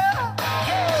 Yeah,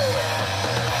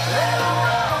 yeah. Let 'em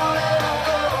roll, let 'em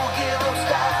go, give 'em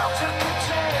style. Took a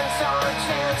chance on a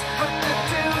chance, but the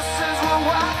deuces were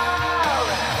wild.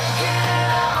 Get it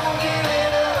on, give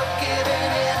it up, give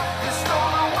it in. You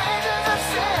stole the wages of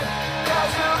sin,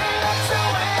 'cause you're in it to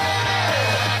win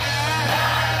it.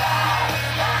 9 lives,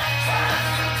 9 times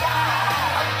to die.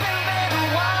 I've been bitten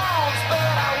once, but I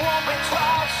won't be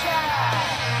twice shy.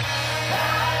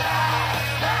 9 lives,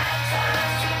 9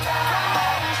 times to die. Come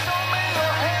on and show me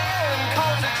your hand,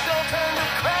 'cause it's your turn to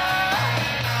cry.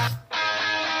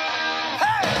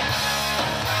 Hey!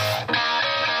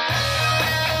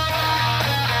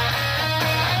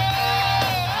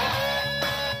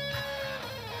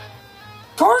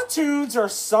 Cartoons are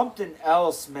something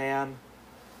else, man.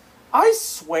 I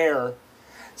swear.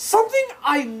 Something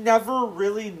I never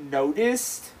really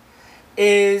noticed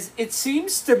is it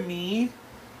seems to me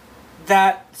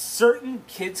that certain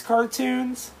kids'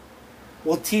 cartoons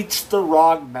will teach the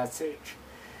wrong message.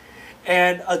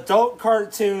 And adult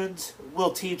cartoons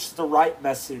will teach the right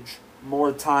message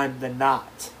more time than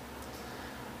not.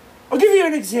 I'll give you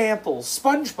an example.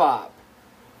 SpongeBob.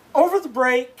 Over the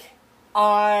break,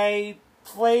 I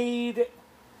played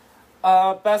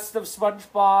Best of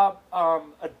SpongeBob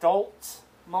adult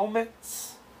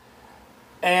moments.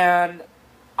 And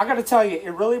I gotta tell you,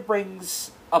 it really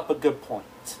brings up a good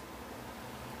point.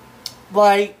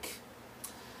 Like,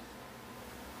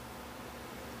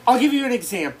 I'll give you an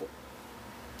example.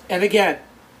 And again,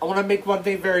 I want to make one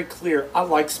thing very clear. I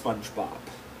like SpongeBob.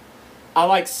 I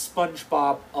like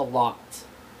SpongeBob a lot.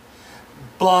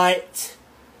 But,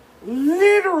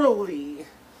 literally,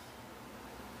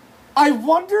 I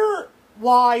wonder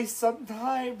why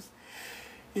sometimes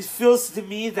it feels to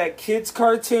me that kids'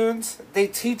 cartoons, they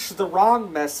teach the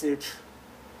wrong message,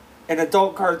 and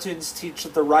adult cartoons teach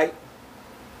the right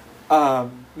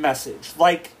message.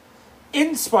 Like,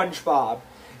 in SpongeBob,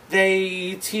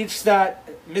 they teach that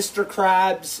Mr.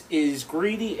 Krabs is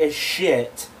greedy as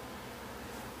shit.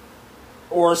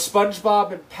 Or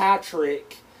SpongeBob and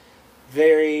Patrick,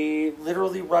 they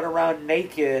literally run around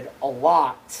naked a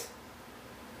lot.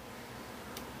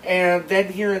 And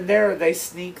then here and there, they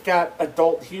sneak that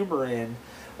adult humor in.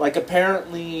 Like,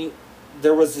 apparently,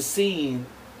 there was a scene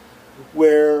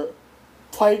where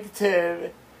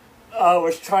Plankton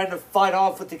was trying to fight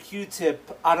off with the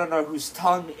Q-tip. I don't know whose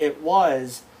tongue it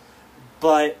was,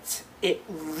 but it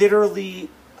literally,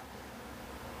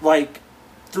 like,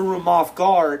 threw him off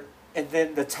guard, and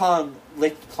then the tongue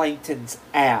licked Plankton's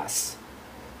ass.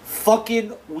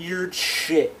 Fucking weird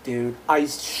shit, dude. I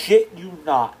shit you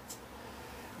not.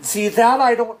 See, that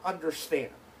I don't understand.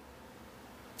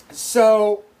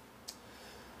 So,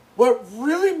 what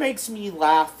really makes me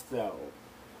laugh, though,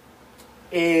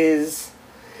 is,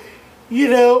 you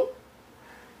know,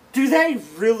 do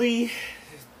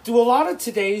a lot of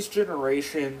today's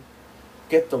generation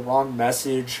get the wrong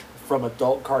message from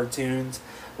adult cartoons.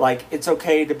 Like, it's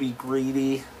okay to be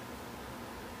greedy.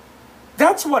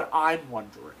 That's what I'm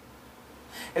wondering.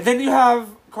 And then you have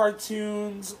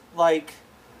cartoons like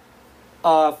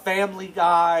Family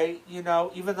Guy, you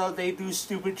know, even though they do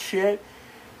stupid shit.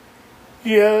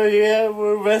 Yeah,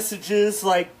 where messages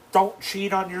like, don't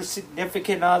cheat on your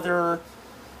significant other,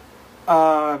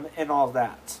 and all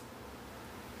that.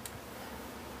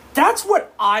 That's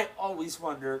what I always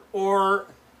wondered. Or,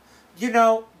 you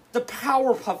know, the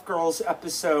Powerpuff Girls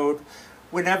episode,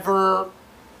 whenever,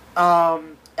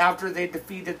 after they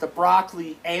defeated the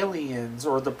broccoli aliens,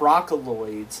 or the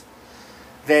broccoloids,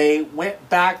 they went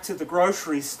back to the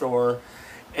grocery store,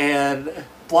 and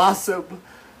Blossom,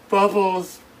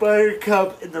 Bubbles,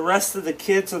 Buttercup, and the rest of the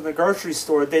kids in the grocery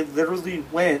store, they literally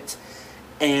went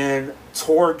and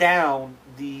tore down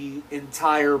the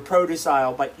entire produce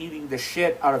aisle by eating the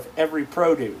shit out of every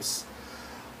produce.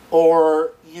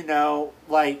 Or, you know,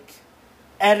 like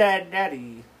Ed, Edd n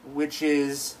Eddy, which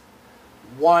is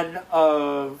one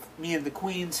of me and the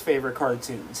Queen's favorite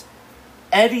cartoons.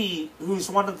 Eddie,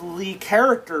 who's one of the lead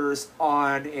characters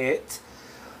on it,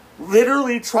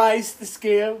 literally tries to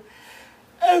scam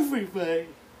everybody.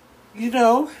 You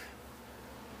know?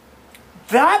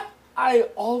 That I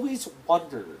always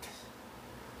wondered.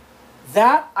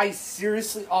 That I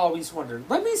seriously always wondered.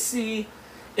 Let me see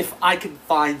if I can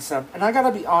find some. And I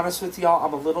gotta be honest with y'all,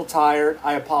 I'm a little tired.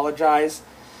 I apologize.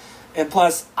 And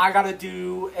plus, I gotta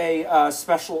do a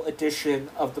special edition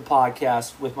of the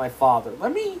podcast with my father.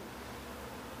 Let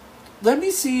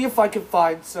me see if I can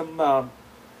find some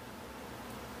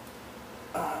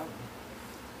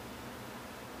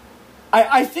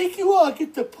I think you all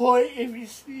get the point if you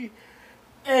see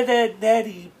Ed, Edd n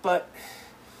Eddy, but,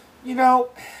 you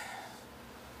know,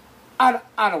 I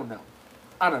don't know.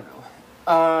 I don't know.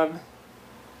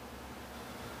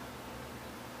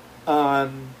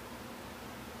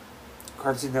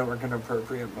 Cartoon Network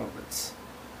Inappropriate Moments.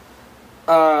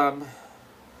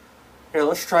 Here,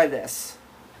 let's try this.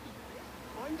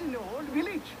 In the old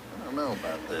village. I don't know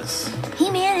about this.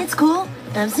 Hey man, it's cool.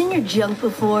 I've seen your junk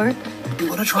before. You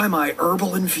want to try my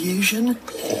herbal infusion?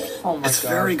 Oh my It's God.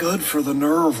 very good for the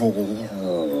nerval.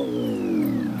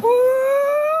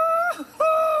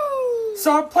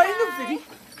 So I'm playing the video.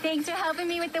 Thanks for helping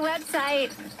me with the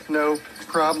website. No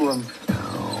problem.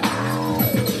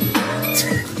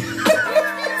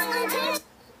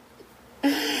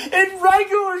 In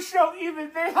regular show,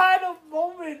 even, they had a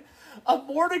moment of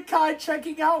Mordecai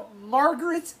checking out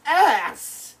Margaret's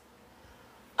ass.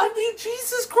 I mean,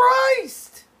 Jesus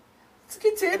Christ. Let's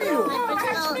continue.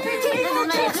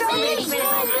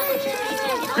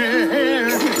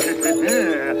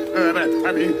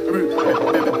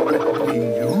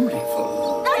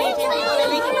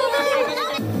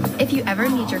 If you ever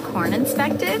need your corn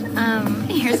inspected,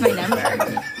 here's my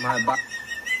number.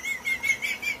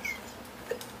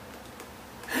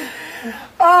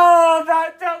 Oh,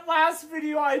 that last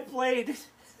video I played.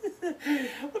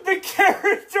 The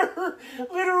character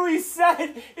literally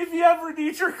said, if you ever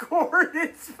need your corn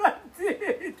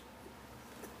inspected.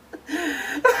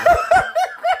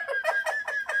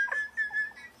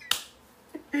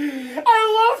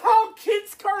 I love how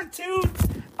kids' cartoons...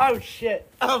 Oh, shit.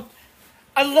 I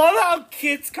love how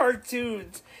kids'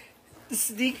 cartoons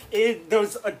sneak in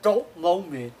those adult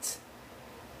moments.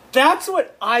 That's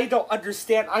what I don't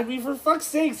understand. I mean, for fuck's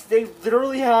sakes, they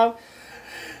literally have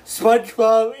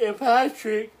SpongeBob and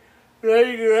Patrick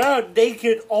running around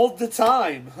naked all the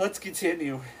time. Let's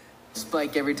continue.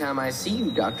 Spike every time I see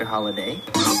you, Dr. Holiday.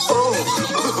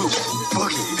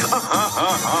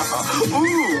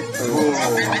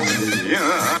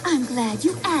 I'm glad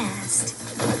you asked.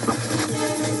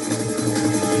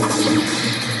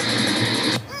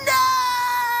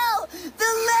 No!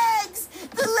 The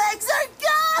legs are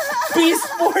gone! Beast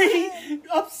Boy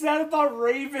upset about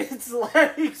Raven's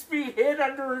legs being hid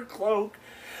under her cloak.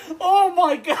 Oh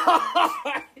my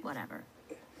God! Whatever.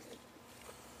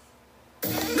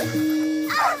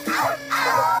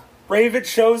 Raven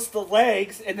shows the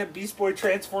legs, and then Beast Boy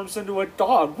transforms into a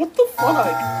dog. What the fuck?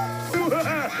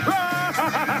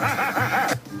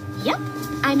 Yep,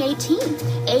 I'm 18,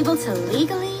 able to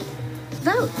legally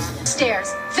vote.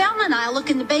 Stairs. Velma and I'll look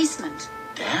in the basement.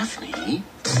 Daphne?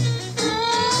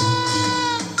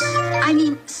 I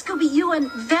mean, Scooby, you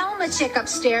and Velma check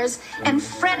upstairs, and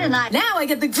Fred and I... Now I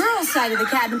get the girls' side of the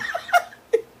cabin.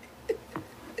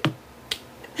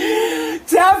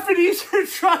 Daphne's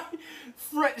trying.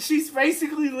 She's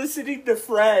basically listening to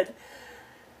Fred.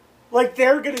 Like,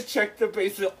 they're gonna check the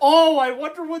basement. Oh, I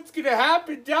wonder what's gonna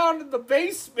happen down in the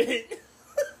basement.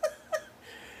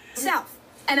 South.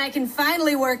 And I can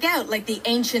finally work out like the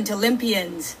ancient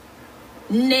Olympians.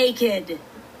 Naked.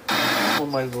 Oh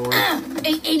my lord.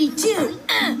 882,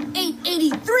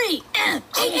 883,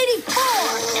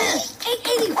 884,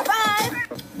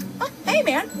 885. Oh, hey,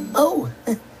 man. Oh,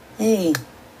 hey.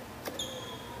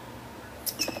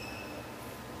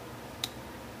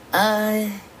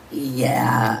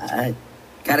 Yeah,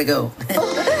 gotta go.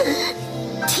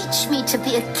 Teach me to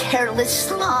be a careless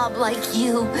slob like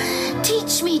you.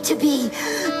 Teach me to be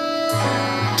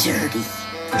dirty.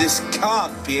 This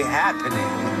can't be happening.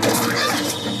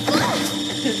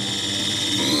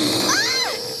 A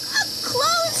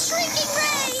clothes shrinking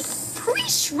ray!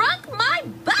 Pre-shrunk my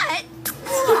butt?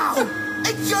 Wow,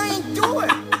 a giant door.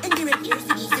 And there appears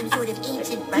to be some sort of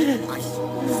ancient whitewash.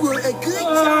 For a good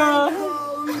time.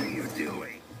 What are you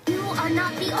doing? You are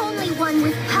not the only one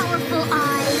with powerful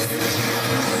eyes.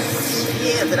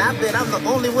 Yeah, but I bet I'm the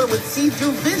only one with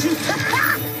see-through vision.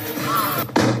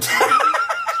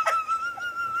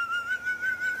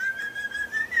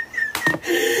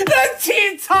 That's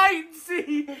Teen Titans,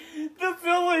 see? The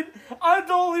villain. I'm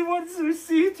the only one who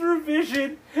see through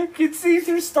vision, can see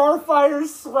through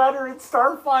Starfire's sweater, and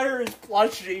Starfire is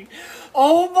blushing.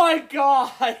 Oh my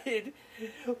god.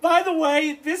 By the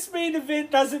way, this main event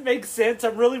doesn't make sense.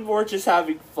 I'm really more just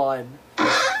having fun.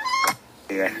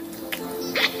 Yeah.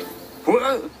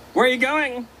 Where are you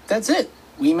going? That's it.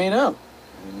 We made up.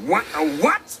 What?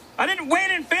 What? I didn't wait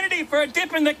infinity for a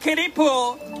dip in the kiddie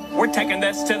pool. We're taking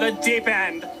this to the deep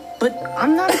end. But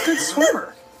I'm not a good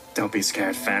swimmer. Don't be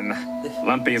scared, Finn.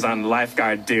 Lumpy's on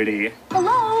lifeguard duty.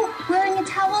 Hello? Wearing a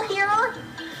towel, hero?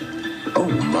 Oh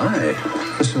my,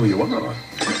 so you are.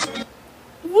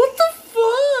 What the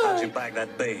fuck? How'd you bag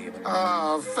that babe?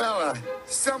 Oh, fella,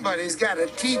 somebody's got to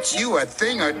teach you a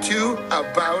thing or two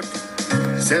about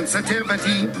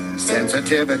sensitivity.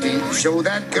 Sensitivity. Show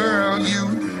that girl you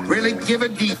really give a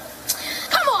deep.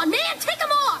 Come on, man, take them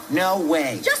off! No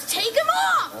way. Just take them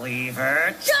off! Leave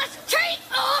her. Just take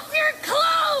off your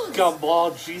clothes!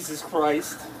 Gumball, Jesus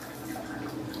Christ.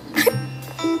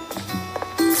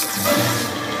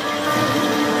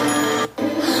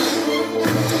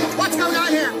 What's going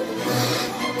on here?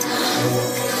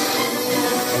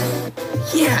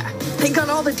 Yeah, they got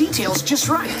all the details just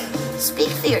right. Speak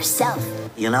for yourself.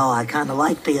 You know, I kind of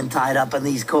like being tied up in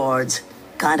these cords.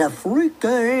 Kind of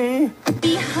freaky.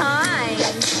 Behind.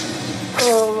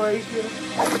 Oh my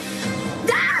god.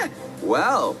 Ah!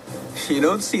 Well, you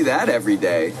don't see that every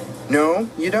day. No,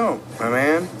 you don't, my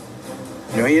man.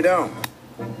 No, you don't.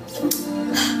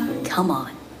 Come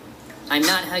on. I'm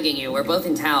not hugging you. We're both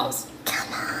in towels.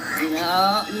 Come on.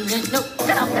 No. Get up,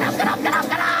 get up, get up, get up, get up,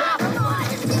 get up! Come on,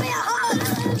 just give me a hug!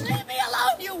 Leave me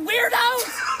alone, you weirdos!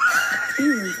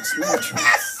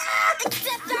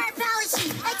 Accept our apology!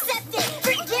 Accept it!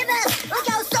 Forgive us! Look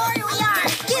how sorry we are!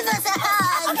 Give us a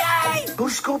hug! Okay! Go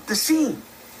scope the scene.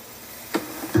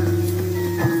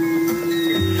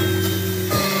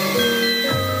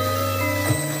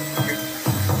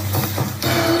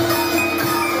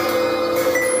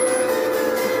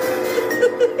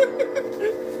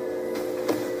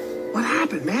 What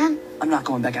happened, man? I'm not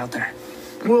going back out there.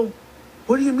 Well,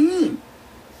 what do you mean?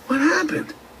 What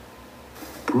happened?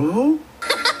 Bro?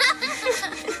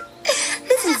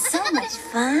 This is so much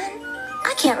fun.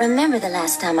 I can't remember the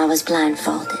last time I was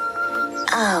blindfolded.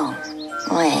 Oh,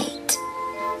 wait.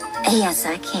 Yes,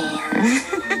 I can.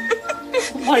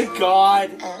 Oh my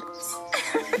god. Oops.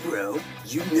 Bro,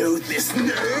 you know this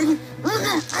nerd?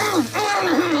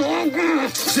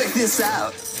 Check this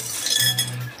out.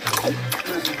 Go,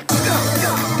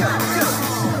 go, go, go.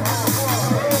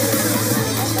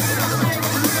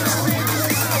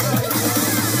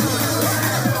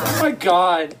 Oh my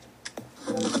god.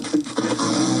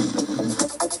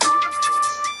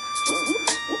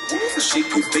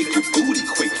 Shake it, bake it, booty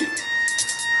quick it.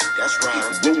 That's right.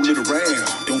 Roll it around,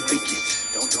 don't fake it.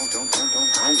 Don't.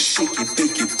 Shake it,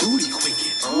 bake it, booty quick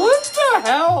it. What the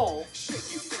hell?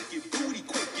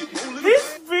 This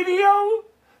video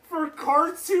for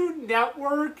Cartoon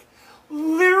Network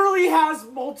literally has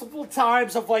multiple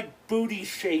times of like booty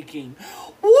shaking.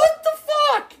 What the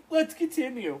fuck? Let's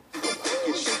continue.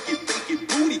 Shake it, bake it,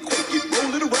 booty quick it.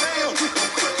 Roll it around.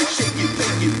 Shake it,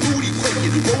 bake it, booty quick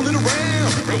it. Roll it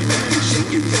around.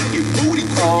 Shake it, bake it, booty quick it.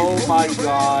 Oh my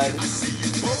god. I see you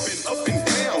bumping up and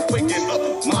down, waking up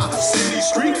my city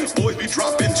street. Boys be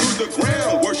dropping to the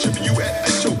ground, worshiping you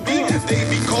at your feet. They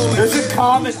be calling. There's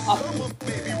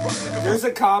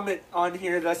a comment on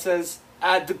here that says,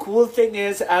 the cool thing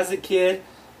is, as a kid,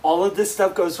 all of this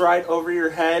stuff goes right over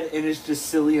your head and it's just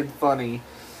silly and funny.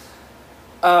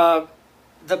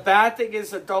 The bad thing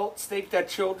is adults think that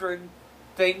children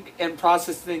think and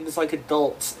process things like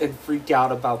adults and freak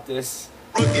out about this.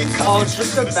 Oh,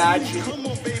 just imagine.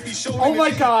 Oh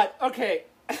my god, okay.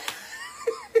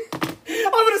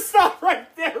 I'm gonna stop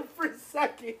right there for a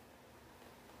second.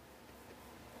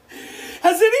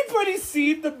 Has anybody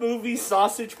seen the movie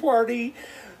Sausage Party?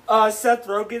 Seth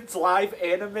Rogen's live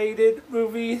animated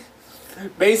movie?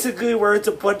 Basically where it's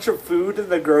a bunch of food in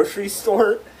the grocery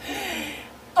store.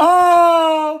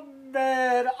 Oh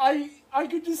man, I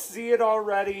could just see it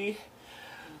already.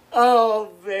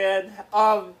 Oh man.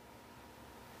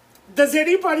 Does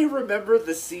anybody remember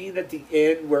the scene at the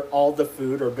end where all the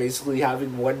food are basically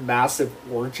having one massive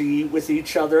orgy with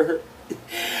each other?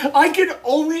 I can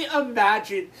only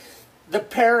imagine the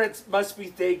parents must be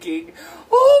thinking,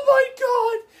 oh my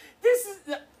god, this is,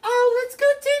 let's go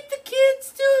take the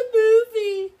kids to a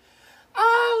movie.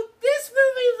 Oh, this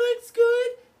movie looks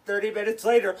good. 30 minutes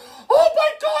later, oh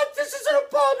my god, this is an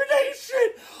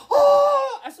abomination.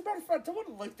 Oh, as a matter of fact, I want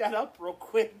to look that up real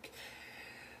quick.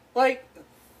 Like,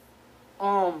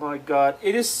 oh my god,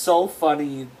 it is so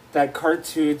funny that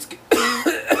cartoons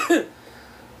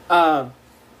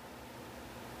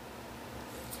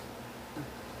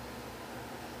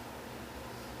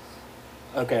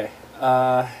okay,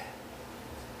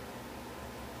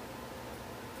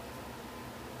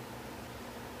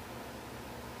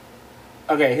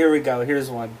 okay, here we go. Here's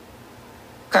one.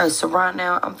 Okay, so right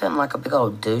now I'm feeling like a big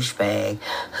old douchebag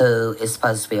who is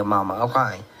supposed to be a mama,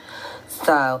 okay?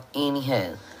 So,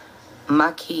 anywho,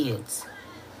 my kids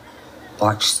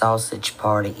watch Sausage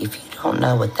Party. If you don't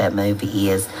know what that movie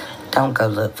is, don't go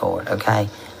look for it, okay?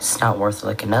 It's not worth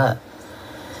looking up.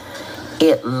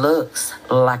 It looks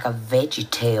like a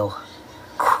VeggieTale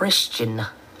Christian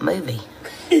movie.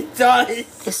 It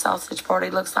does. This Sausage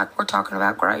Party looks like we're talking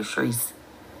about groceries.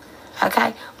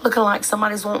 Okay? Looking like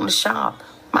somebody's wanting to shop.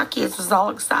 My kids was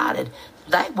all excited.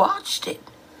 They watched it.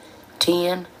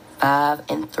 10, 5,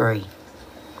 and 3.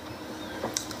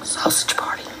 Sausage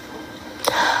Party.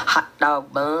 Hot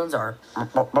dog buns or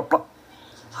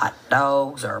hot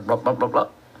dogs or blah, blah, blah, blah.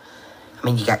 I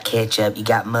mean, you got ketchup, you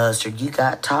got mustard, you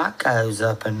got tacos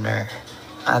up in there.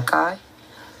 Okay?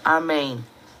 I mean,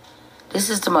 this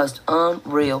is the most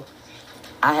unreal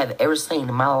I have ever seen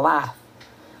in my life.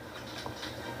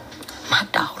 My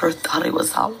daughter thought it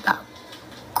was all about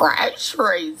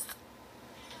groceries.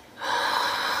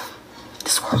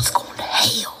 This world's going to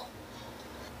hell.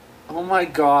 Oh my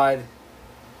god.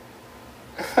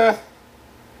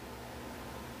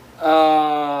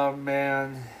 Oh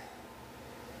man.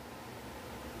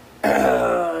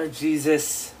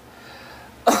 Jesus.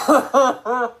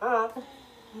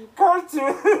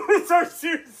 Cartoons are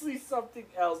seriously something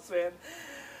else, man.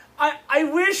 I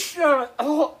wish,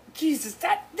 oh, Jesus,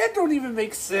 that don't even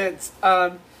make sense.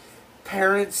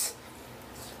 Parents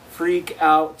freak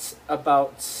out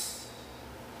about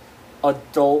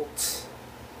adult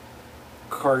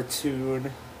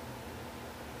cartoon.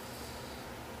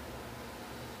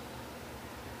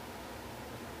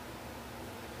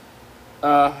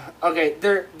 Okay,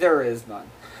 there is none.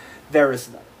 There is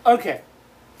none. Okay.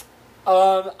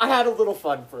 I had a little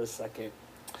fun for a second.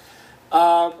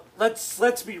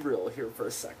 Let's be real here for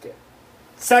a second.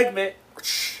 Segment.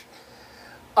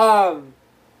 I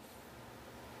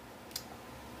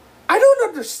don't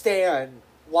understand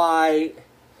why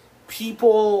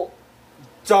people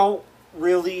don't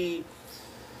really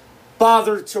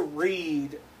bother to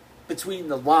read between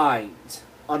the lines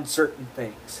on certain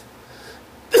things.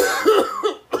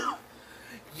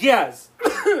 Yes.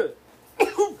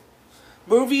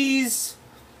 Movies,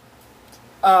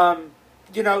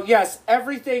 yes,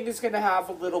 everything is going to have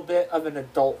a little bit of an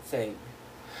adult thing.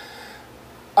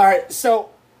 Alright, so,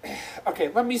 okay,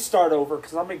 let me start over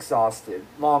because I'm exhausted.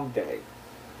 Long day.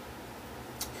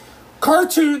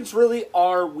 Cartoons really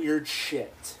are weird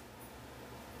shit.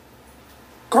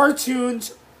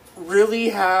 Cartoons really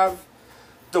have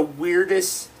the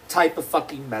weirdest type of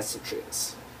fucking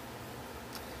messages.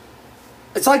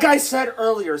 It's like I said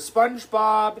earlier,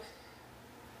 SpongeBob,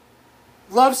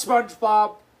 love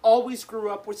SpongeBob, always grew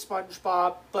up with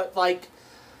SpongeBob, but, like,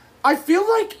 I feel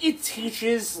like it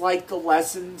teaches, like, the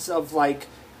lessons of, like,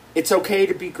 it's okay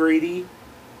to be greedy.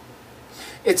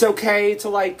 It's okay to,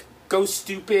 like, go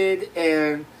stupid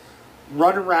and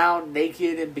run around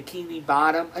naked in Bikini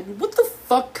Bottom. I mean, what the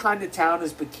fuck kind of town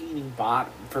is Bikini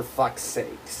Bottom, for fuck's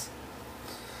sakes?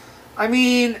 I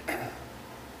mean,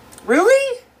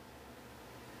 really?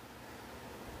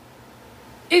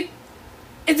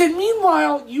 And then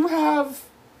meanwhile, you have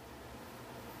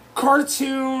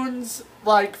cartoons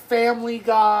like Family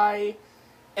Guy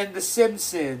and The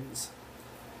Simpsons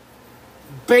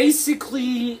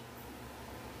basically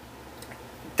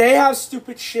They have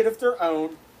stupid shit of their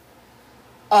own.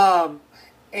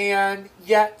 And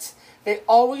yet they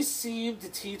always seem to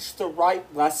teach the right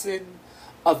lesson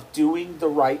of doing the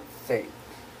right thing.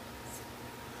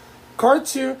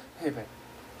 Cartoon. Hey, man.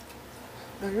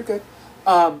 No, you're good.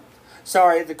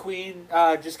 Sorry, the queen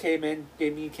just came in,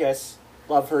 gave me a kiss.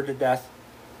 Love her to death.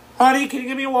 Honey, can you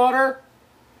give me water?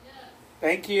 Yes.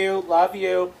 Thank you. Love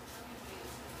you.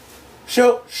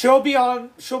 She'll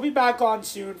be back on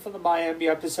soon for the Miami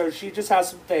episode. She just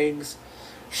has some things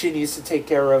she needs to take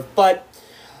care of. But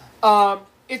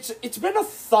it's been a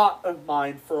thought of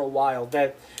mine for a while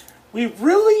that we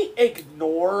really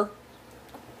ignore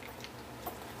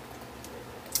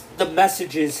the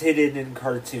messages hidden in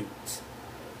cartoons.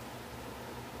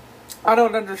 I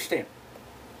don't understand.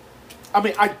 I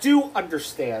mean, I do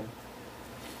understand.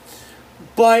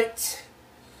 But,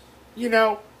 you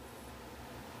know,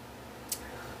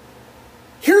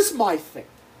 here's my thing.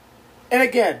 And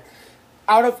again,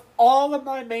 out of all of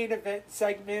my main event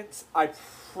segments,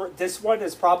 this one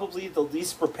is probably the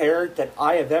least prepared that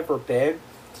I have ever been.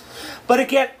 But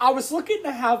again, I was looking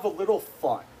to have a little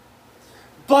fun.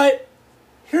 But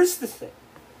here's the thing.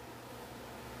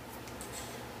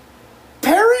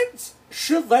 Parents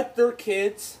should let their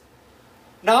kids,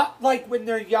 not like when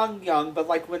they're young, but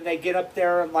like when they get up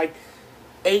there and like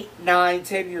 8, 9,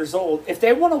 10 years old, if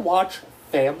they want to watch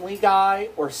Family Guy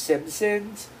or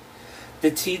Simpsons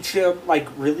to teach them like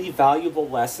really valuable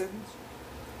lessons,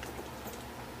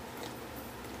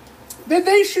 then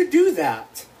they should do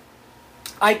that.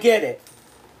 I get it.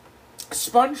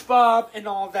 SpongeBob and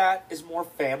all that is more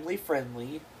family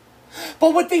friendly.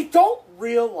 But what they don't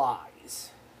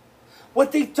realize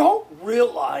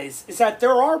is that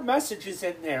there are messages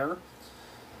in there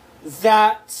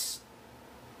that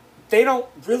they don't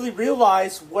really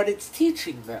realize what it's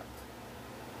teaching them.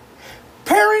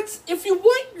 Parents, if you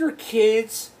want your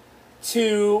kids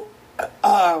to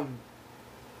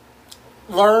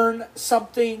learn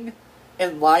something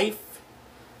in life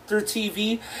through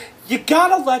TV, you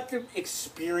gotta let them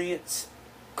experience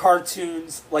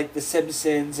cartoons like The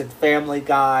Simpsons and Family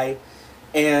Guy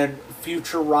and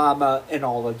Futurama and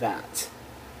all of that.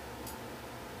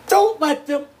 Don't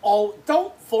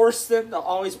force them to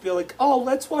always be like, oh,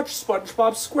 let's watch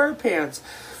SpongeBob SquarePants,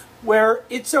 where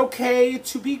it's okay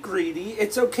to be greedy,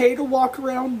 it's okay to walk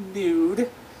around nude,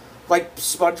 like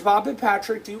SpongeBob and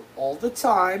Patrick do all the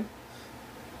time.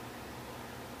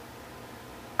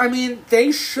 I mean,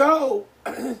 they show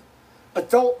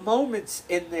adult moments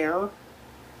in there.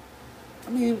 I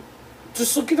mean,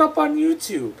 just look it up on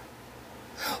YouTube.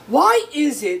 Why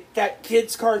is it that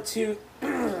kids' cartoons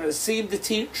seem to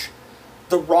teach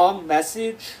the wrong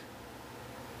message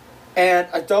and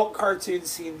adult cartoons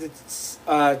seem to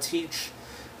teach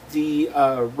the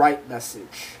right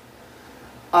message?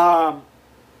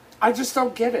 I just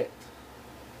don't get it.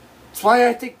 That's why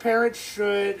I think parents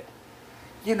should,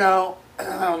 you know,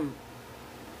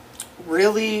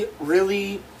 really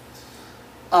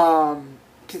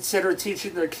consider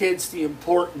teaching their kids the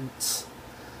importance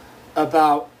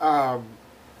about,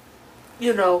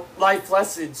 you know, life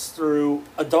lessons through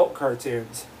adult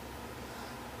cartoons.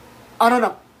 I don't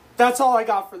know. That's all I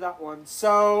got for that one.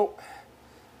 So,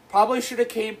 probably should have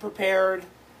came prepared.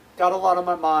 Got a lot on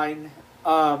my mind.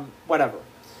 Whatever.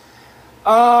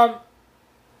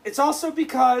 It's also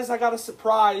because I got a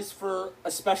surprise for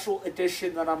a special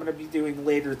edition that I'm going to be doing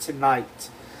later tonight.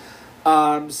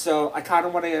 So I kind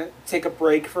of want to take a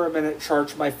break for a minute,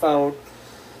 charge my phone.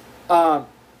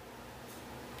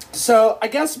 So I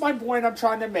guess my point I'm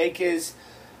trying to make is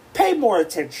pay more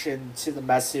attention to the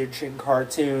message in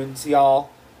cartoons, y'all.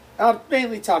 I'm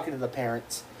mainly talking to the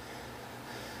parents.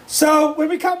 So when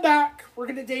we come back, we're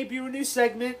going to debut a new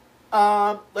segment.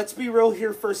 Let's be real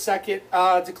here for a second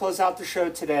to close out the show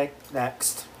today.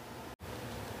 Next.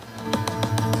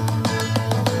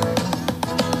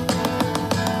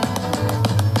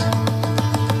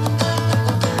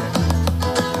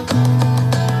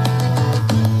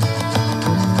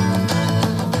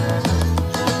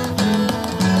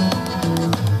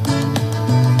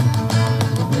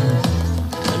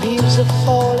 Leaves are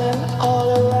falling all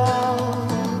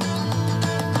around.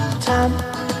 Time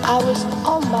I was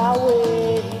on my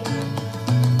way.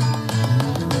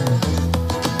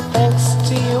 Thanks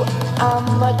to you, I'm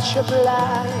much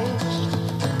obliged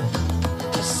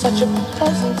for such a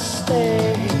pleasant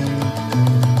stay.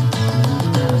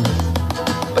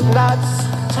 But now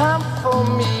it's time for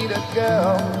me to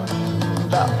go.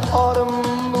 The autumn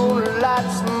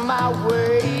moonlight's my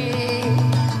way.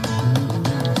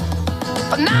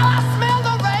 But now I smell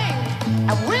the rain,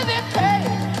 and with it pain,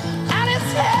 and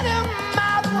it's heading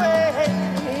my way.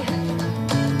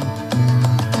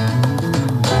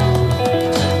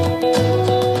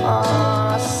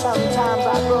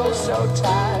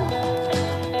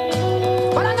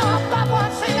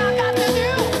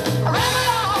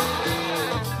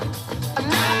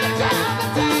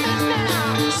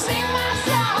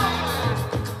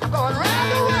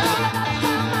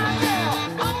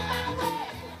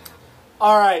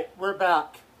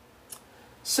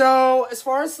 So, as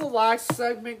far as the last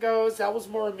segment goes, that was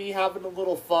more of me having a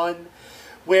little fun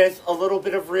with a little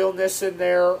bit of realness in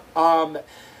there.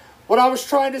 What I was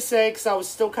trying to say, because I was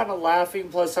still kind of laughing,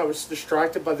 plus I was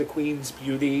distracted by the Queen's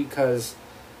beauty, because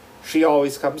she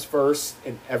always comes first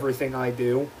in everything I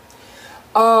do.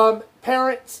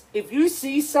 Parents, if you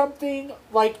see something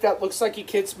like that looks like a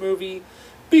kid's movie,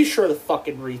 be sure to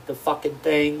fucking read the fucking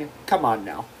thing. Come on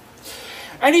now.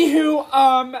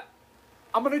 Anywho,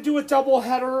 I'm going to do a double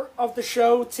header of the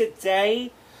show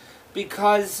today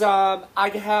because I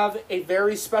have a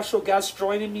very special guest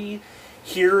joining me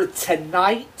here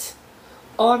tonight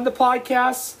on the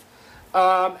podcast.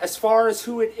 As far as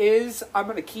who it is, I'm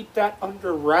going to keep that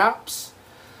under wraps.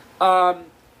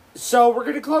 So we're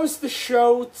going to close the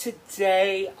show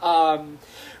today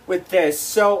with this.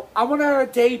 So I want to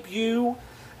debut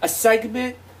a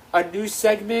new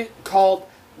segment called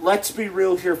Let's Be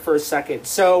Real here for a second.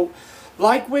 So,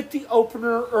 like with the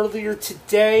opener earlier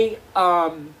today,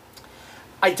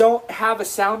 I don't have a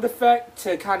sound effect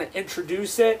to kind of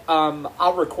introduce it.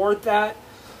 I'll record that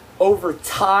over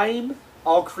time.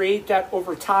 I'll create that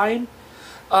over time.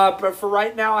 But for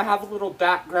right now, I have a little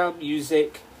background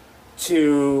music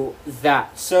to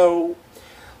that. So,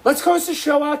 let's close the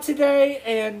show out today,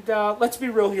 and let's be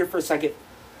real here for a second.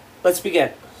 Let's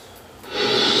begin.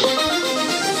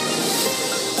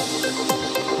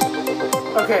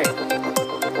 Okay,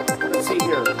 let's see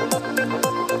here.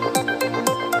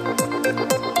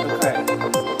 Okay.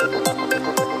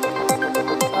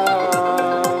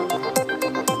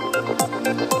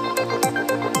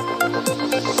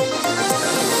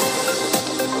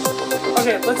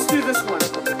 Okay, let's do this one.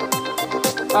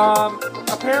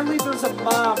 Apparently there's a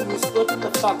mom who's flipping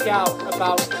the fuck out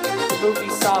about the movie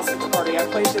Sausage Party. I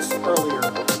played this earlier.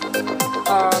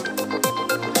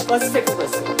 Let's take a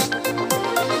listen.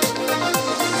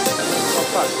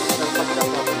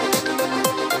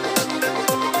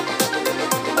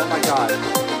 Oh my god.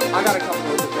 I gotta come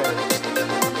over there.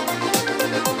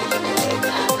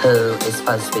 Who is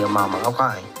supposed to be a mama,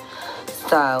 okay?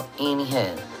 So, anywho,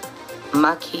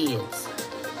 my kids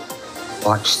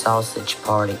watch Sausage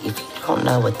Party. If you don't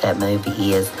know what that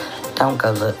movie is, don't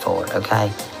go look for it, okay?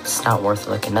 It's not worth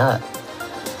looking up.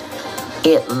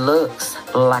 It looks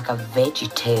like a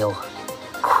VeggieTale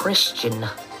Christian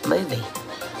movie.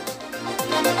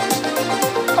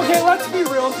 Okay, let's be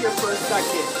real here for a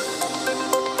second.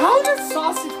 How does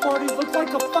Sausage Party look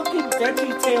like a fucking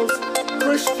VeggieTales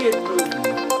Christian movie?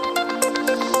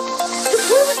 You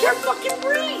clearly can't fucking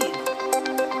read!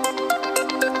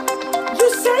 You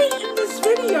say in this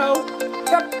video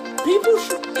that people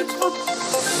should, it's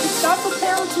not for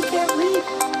parents who can't read.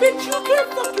 Bitch, you can't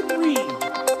fucking read!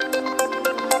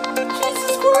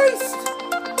 Jesus Christ!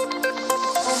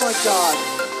 Oh my god.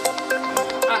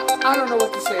 I don't know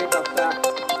what to say about that.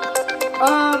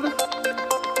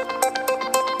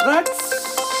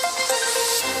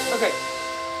 Okay.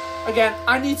 Again,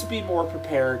 I need to be more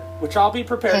prepared, which I'll be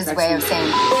prepared His next way week. of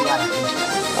saying I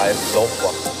don't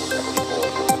want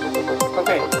people.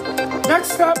 Okay.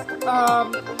 Next up,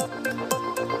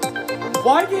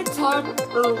 why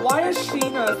is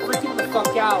Sheena freaking the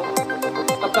fuck out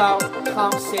about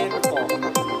Tom Sandoval?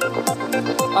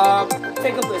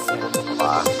 Take a listen. You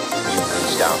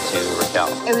reached out to Raquel.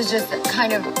 It was just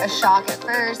kind of a shock at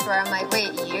first where I'm like,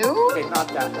 wait, you? Okay, not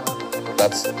that one.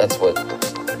 That's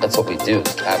what we do,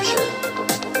 capture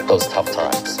those tough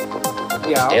times.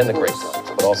 Yeah. And the great times,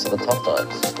 but also the tough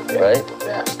times, right?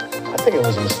 Yeah. I think it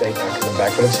was a mistake not coming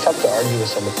back, but it's tough to argue with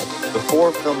someone.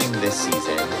 Before filming this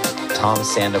season, Tom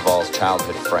Sandoval's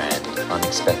childhood friend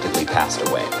unexpectedly passed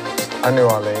away. I knew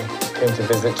Ali, came to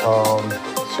visit Tom,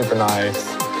 super nice.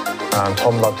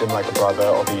 Tom loved him like a brother,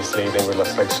 obviously. They were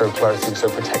just like so close, he was so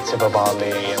protective of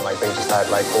Ali, and like they just had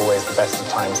like always the best of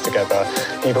times together.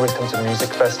 He'd always come to music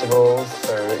festivals,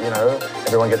 so you know,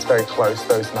 everyone gets very close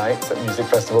those nights at music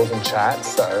festivals and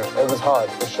chats, so it was hard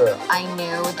for sure. I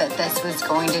knew that this was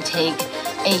going to take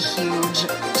a huge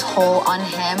toll on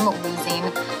him,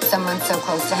 losing someone so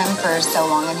close to him for so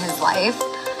long in his life.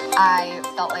 I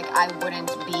felt like I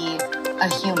wouldn't be a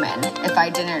human if I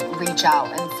didn't reach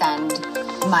out and send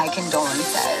my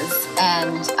condolences.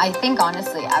 And I think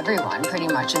honestly everyone pretty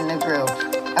much in the group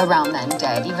around then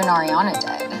did, even Ariana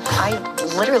did. I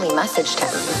literally messaged him.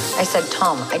 I said,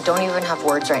 Tom, I don't even have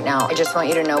words right now. I just want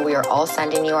you to know we are all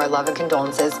sending you our love and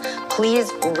condolences.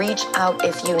 Please reach out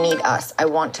if you need us. I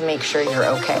want to make sure you're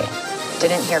okay.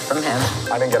 Didn't hear from him.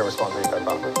 I didn't get a response either,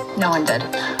 but No one did.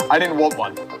 I didn't want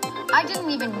one. I didn't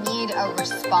even need a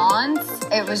response.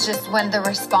 It was just when the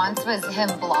response was him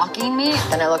blocking me.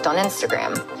 Then I looked on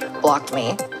Instagram, blocked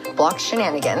me, blocked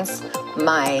Shenanigans.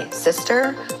 My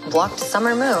sister blocked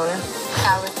Summer Moon.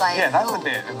 I was like, yeah, that's a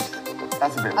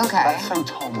bit. Okay. That's so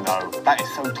Tom, though. That is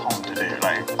so Tom to do.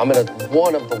 Like, I'm in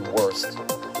one of the worst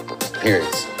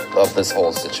periods of this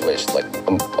whole situation, like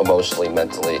emotionally,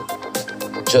 mentally,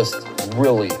 just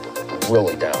really,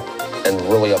 really down and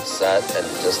really upset and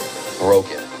just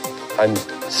broken. I'm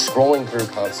scrolling through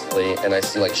constantly and I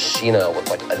see like Sheena with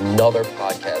like another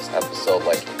podcast episode,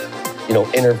 like, you know,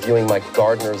 interviewing my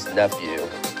gardener's nephew,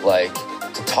 like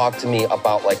to talk to me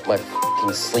about like my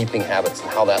fucking sleeping habits and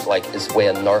how that like is the way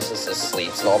a narcissist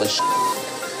sleeps and all this shit.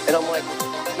 And I'm like,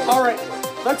 all right,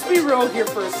 let's be real here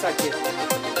for a second.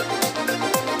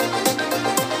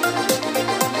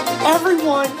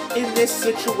 Everyone in this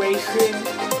situation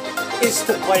is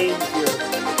to blame here.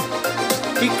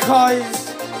 Because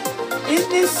in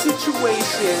this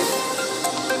situation,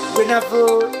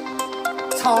 whenever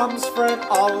Tom's friend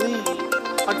Ali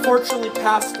unfortunately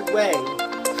passed away,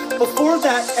 before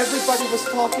that, everybody was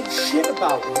talking shit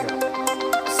about him.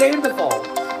 Sandoval.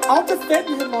 I'll defend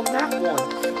him on that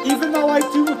one. Even though I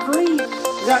do agree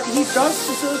that he does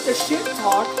deserve the shit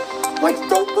talk. Like,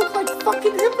 don't look like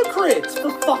fucking hypocrites,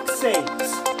 for fuck's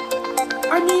sakes.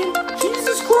 I mean,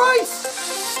 Jesus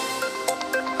Christ.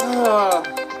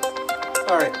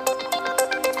 Alright.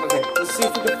 Okay, let's see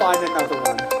if we can find another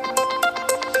one.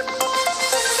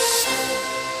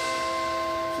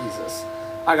 Jesus.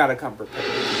 I gotta come prepared.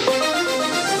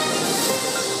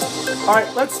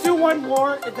 Alright, let's do one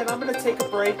more, and then I'm gonna take a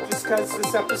break, just because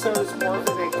this episode is more of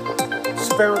an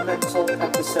experimental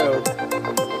episode.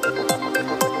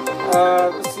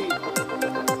 Let's see.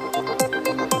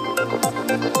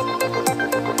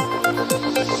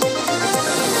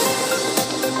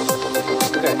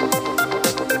 Okay.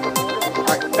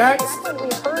 Alright, next. We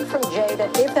heard from Jay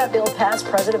that if that bill passed,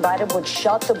 President Biden would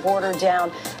shut the border down.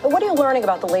 But what are you learning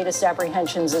about the latest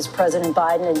apprehensions as President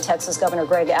Biden and Texas Governor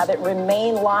Greg Abbott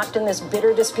remain locked in this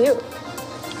bitter dispute?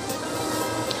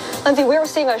 Lindsay, we're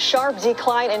seeing a sharp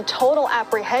decline in total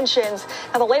apprehensions.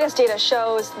 Now, the latest data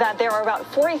shows that there are about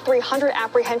 4,300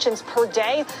 apprehensions per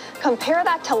day. Compare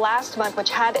that to last month,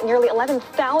 which had nearly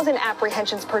 11,000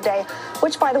 apprehensions per day,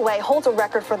 which, by the way, holds a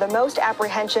record for the most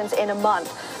apprehensions in a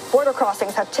month. Border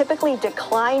crossings have typically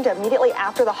declined immediately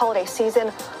after the holiday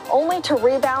season, only to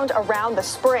rebound around the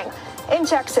spring. In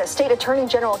Texas, State Attorney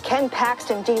General Ken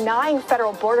Paxton denying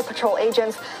federal Border Patrol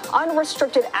agents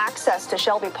unrestricted access to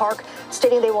Shelby Park,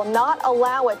 stating they will not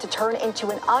allow it to turn into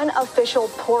an unofficial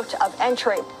port of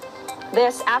entry.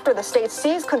 This after the state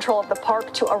seized control of the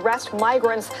park to arrest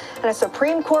migrants, and a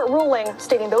Supreme Court ruling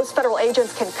stating those federal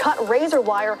agents can cut razor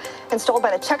wire installed by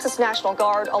the Texas National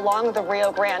Guard along the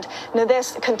Rio Grande. Now,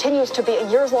 this continues to be a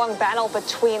years-long battle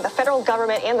between the federal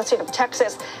government and the state of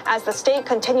Texas as the state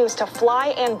continues to fly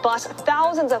and bus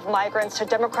thousands of migrants to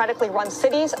democratically run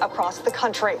cities across the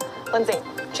country. Lindsay.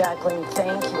 Jacqueline,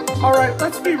 thank you. All right,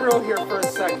 let's be real here for a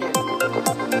second.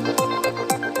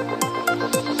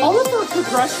 All of our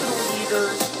congressional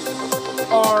leaders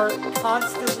are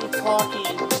constantly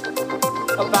talking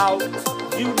about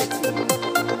unity,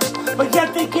 but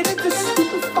yet they get into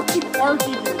stupid fucking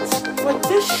arguments like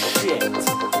this shit.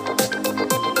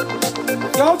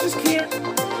 Y'all just can't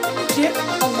get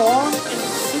along and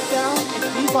sit down and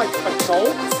be like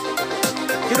adults.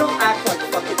 You don't act like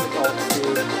fucking adults,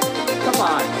 dude. Come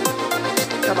on.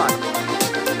 Come on.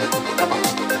 Come on.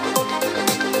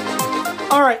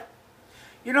 All right.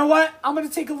 You know what? I'm going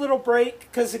to take a little break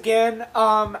because, again,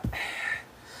 I'm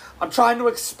trying to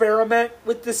experiment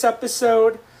with this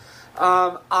episode.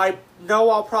 I know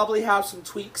I'll probably have some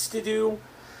tweaks to do.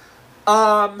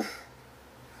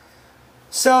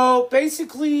 So,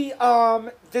 basically,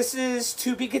 this is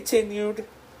to be continued.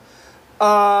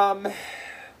 And,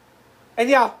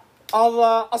 yeah,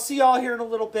 I'll see y'all here in a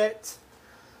little bit.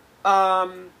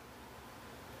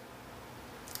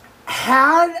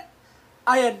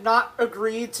 I had not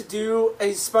agreed to do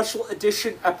a special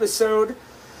edition episode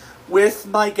with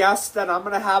my guest that I'm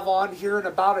going to have on here in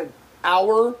about an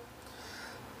hour.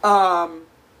 I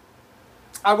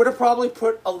would have probably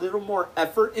put a little more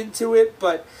effort into it,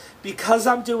 but because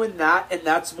I'm doing that, and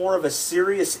that's more of a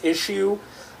serious issue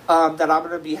that I'm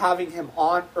going to be having him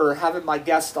on, or having my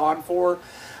guest on for,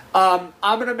 I'm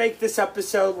going to make this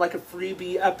episode like a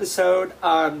freebie episode,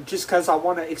 just because I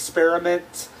want to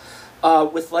experiment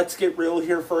with Let's Get Real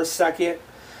here for a second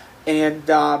and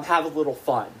have a little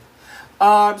fun.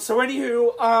 So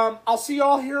anywho, I'll see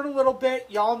y'all here in a little bit.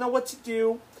 Y'all know what to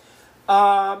do.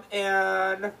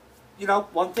 And, you know,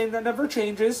 one thing that never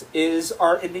changes is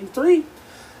our ending 3.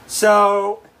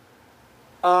 So,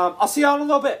 I'll see y'all in a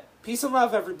little bit. Peace and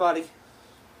love, everybody.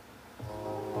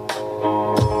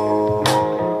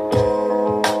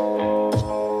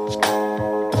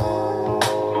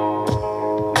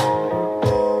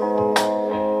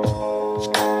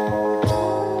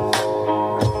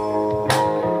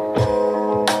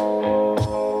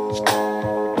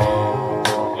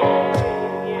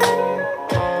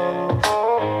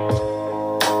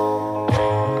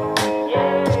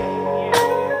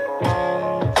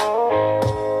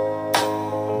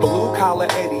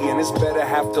 his better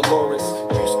half Dolores.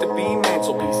 Used to be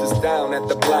mantelpieces down at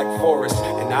the Black Forest.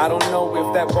 And I don't know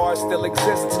if that bar still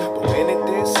exists, but when it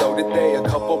did, so did they. A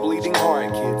couple bleeding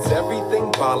heart kids.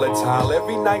 Everything volatile,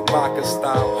 every night rocker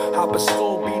style. Hop a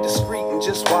stool, be discreet and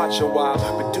just watch a while.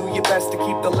 But do your best to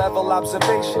keep the level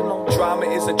observational. Drama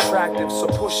is attractive, so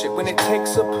push it when it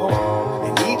takes a pull.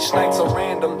 And each night's so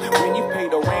random when you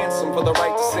paid a ransom for the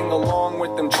right to sing along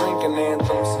with them drinking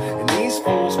anthems. And these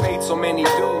fools paid so many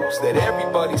dues that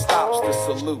everybody stops to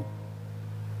salute.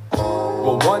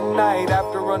 Well, one night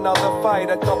after another fight,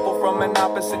 a couple from an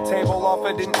opposite table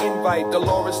offered an invite.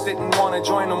 Dolores didn't want to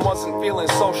join them, wasn't feeling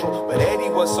social, but Eddie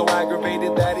was so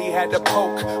aggravated that he had to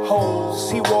poke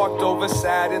holes. He walked over,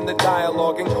 sat in the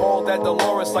dialogue, and called at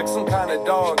Dolores like some kind of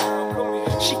dog.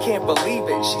 She can't believe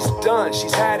it, she's done,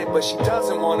 she's had it, but she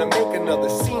doesn't want to make another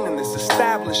scene in this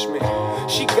establishment.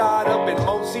 She got up and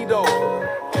moseyed over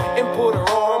and put her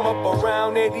arm up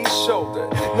around Eddie's shoulder.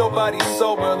 Nobody's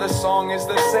sober, the song is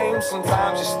the same.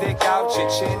 Sometimes you stick out your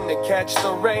chin to catch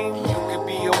the rain. You could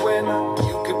be a winner,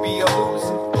 you could be a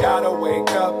loser. Gotta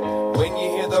wake up when you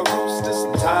hear the rooster.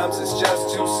 Sometimes it's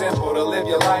just too simple to live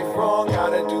your life wrong.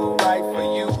 Gotta do right for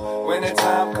you when the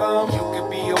time comes. You could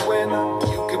be a winner,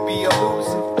 you could be a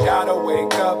loser. Gotta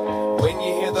wake up when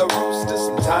you hear the rooster.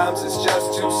 Sometimes it's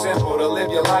just too simple to live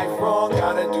your life wrong.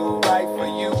 Gotta do right for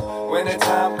you when the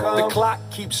time comes. The clock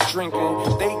keeps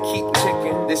drinking, they keep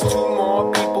ticking. There's two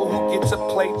more people who get to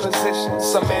play positions.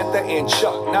 Samantha and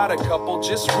Chuck, not a couple,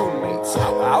 just roommates.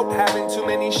 Out having too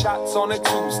many shots on a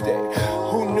Tuesday.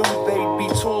 Who knew they'd be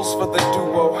tools for the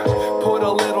duo? Put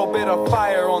a little bit of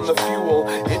fire on the fuel.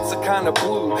 It's a kind of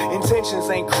blue, intentions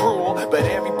ain't cruel, but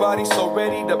everybody's so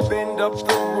ready to bend up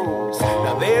the rules.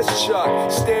 Now there's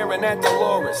Chuck staring at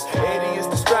Dolores. Eddie is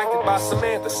distracted by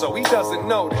Samantha, so he doesn't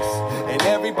notice. And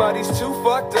everybody's too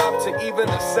fucked up to even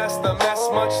assess the mess,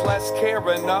 much less care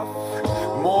enough.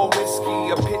 More whiskey,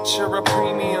 a pitcher of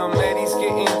premium. Eddie's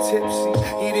getting tipsy.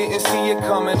 He didn't see it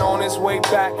coming on his way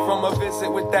back from a visit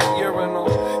with that urinal.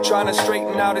 Trying to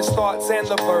straighten out his thoughts and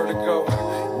the vertigo.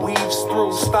 Weaves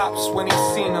through, stops when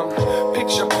he's seen him.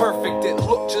 Picture perfect, it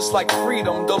looked just like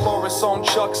freedom. Dolores on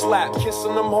Chuck's lap,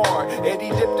 kissing him hard. Eddie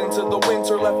dipped into the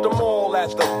winter, left them all at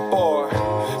the bar.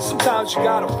 Sometimes you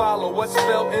gotta follow what's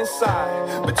felt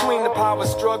inside. Between the power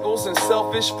struggles and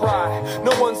selfish pride.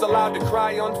 No one's allowed to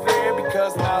cry unfair,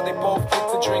 because now they both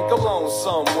get to drink alone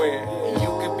somewhere.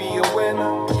 You could be a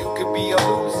winner, you could be a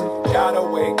loser. Gotta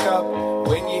wake up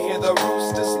when you hear the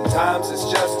rooster. Sometimes it's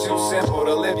just too simple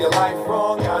to live your life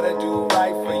wrong. Gotta do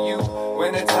right for you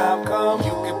when the time comes.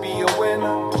 You could be a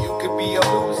winner, you could be a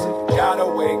loser. Gotta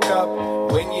wake up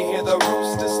when you hear the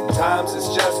rooster. Sometimes it's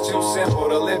just too simple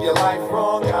to live your life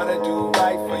wrong. Gotta do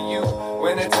right for you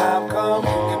when the time comes.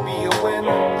 You could be a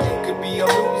winner, you could be a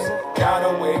loser.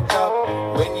 Gotta wake up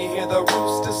when you hear the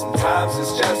rooster. Sometimes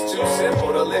it's just too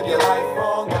simple to live your life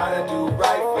wrong. Gotta do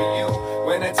right for you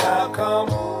when the time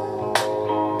comes.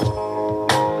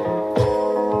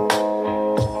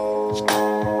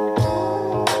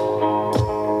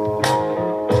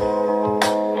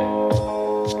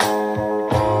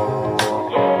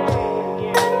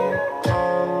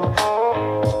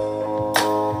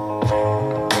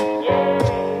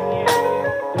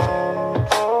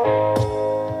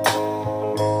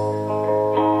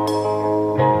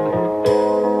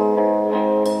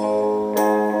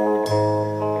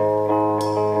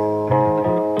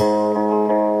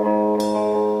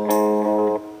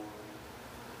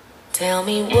 Tell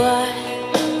me, what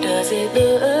does it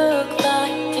look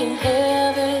like in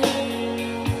heaven?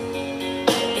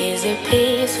 Is it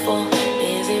peaceful?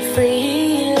 Is it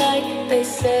free like they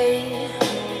say?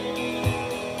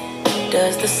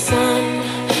 Does the sun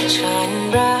shine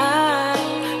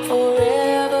bright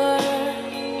forever?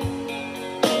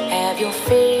 Have your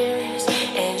fears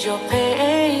and your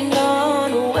pain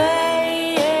gone away?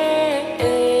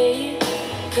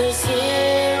 'Cause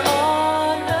here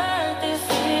on earth it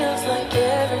feels like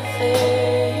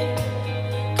everything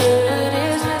good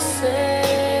is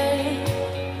missing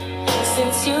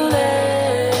since you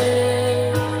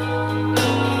left.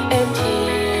 And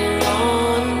here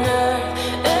on earth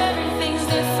everything's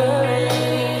different.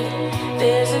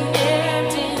 There's an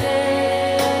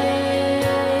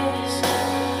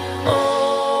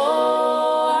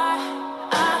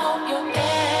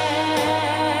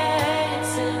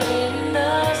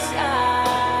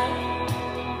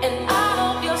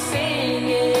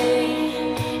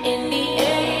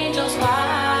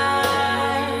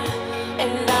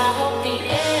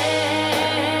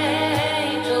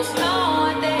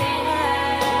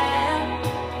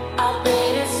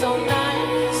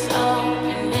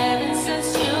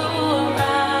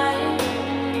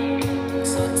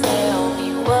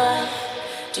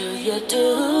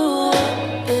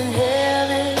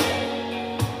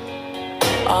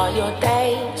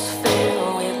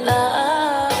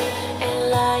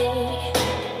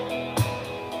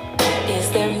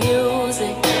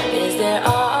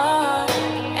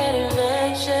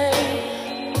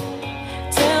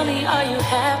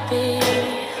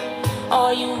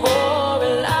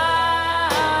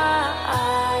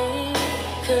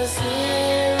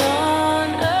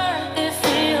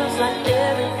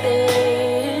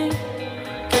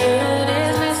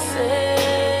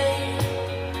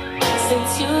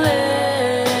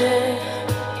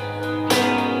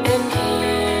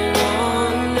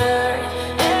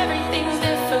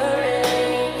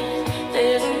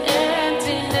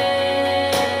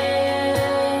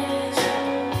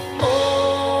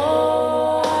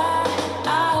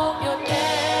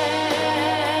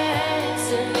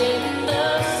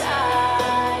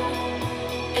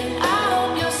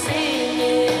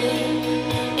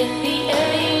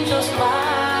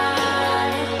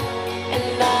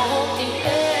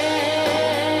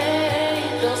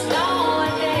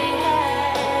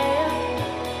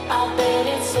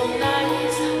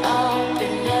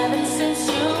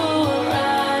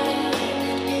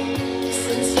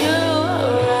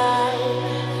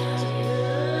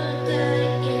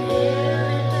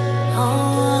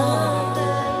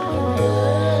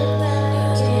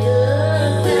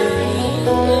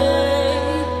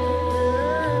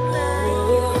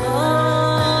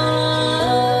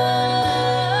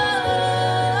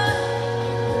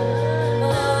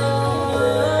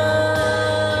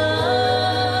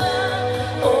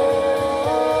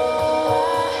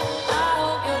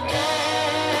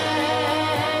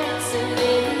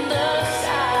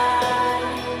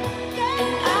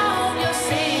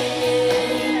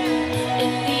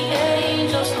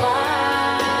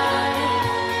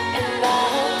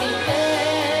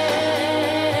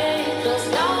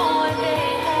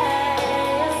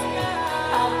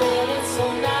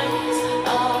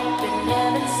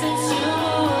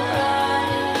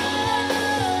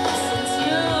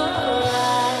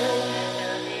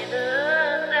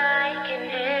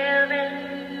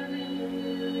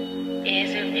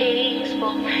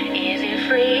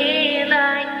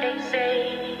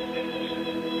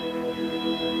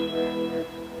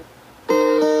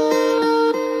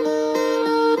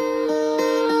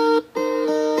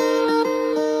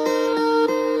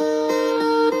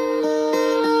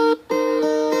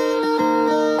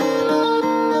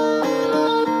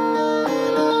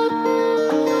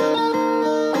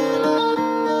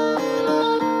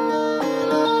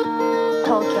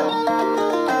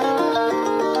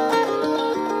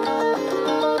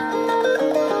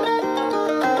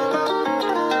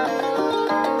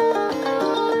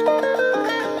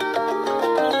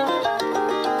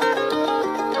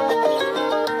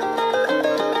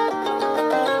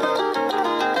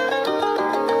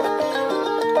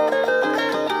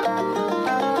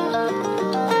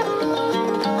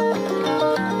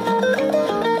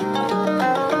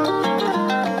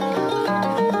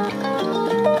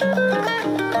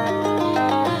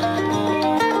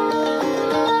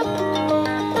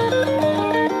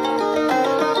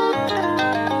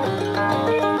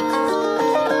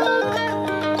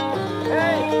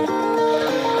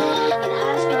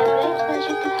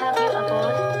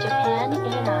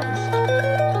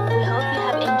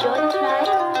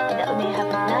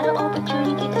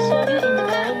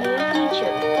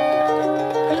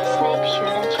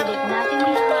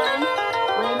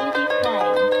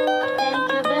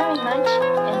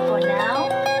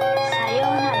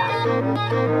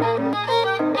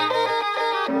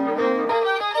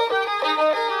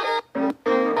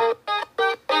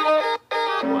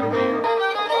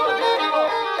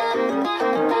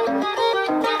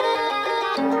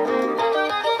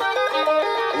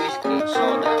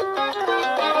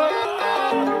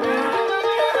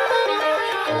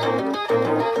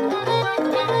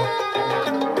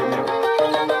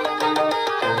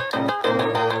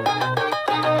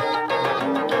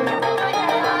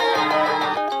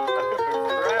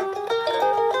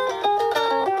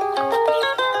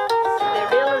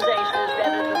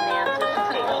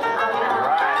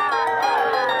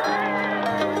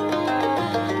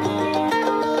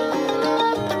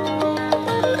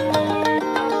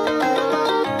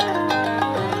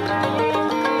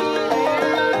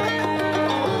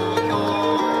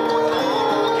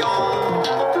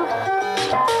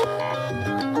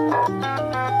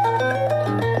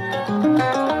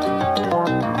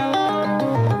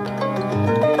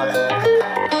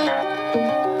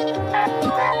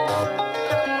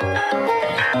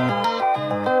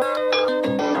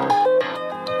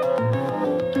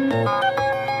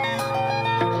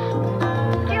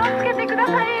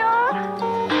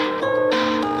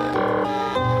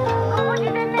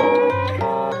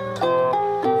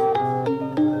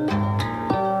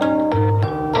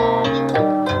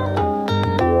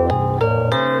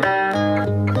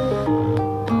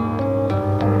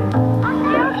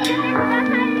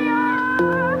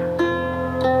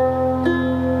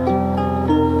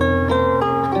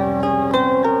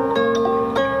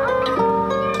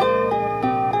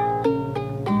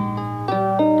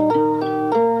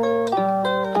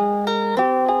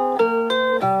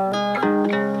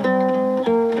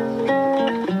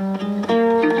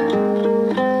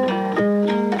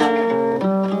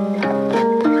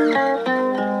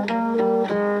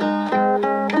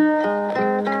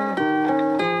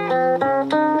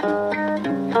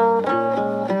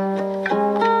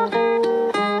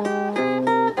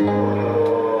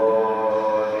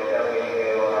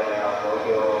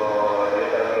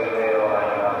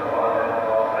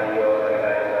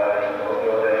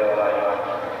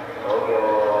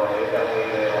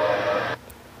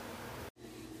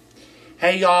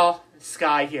Hey y'all,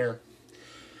 Sky here.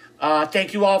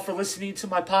 Thank you all for listening to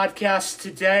my podcast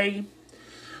today.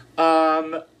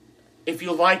 If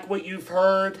you like what you've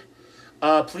heard,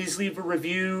 please leave a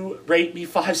review, rate me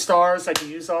 5 stars. I can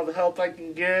use all the help I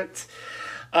can get.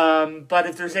 But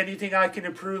if there's anything I can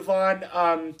improve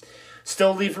on,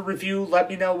 still leave a review. Let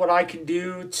me know what I can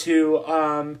do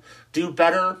to do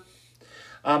better.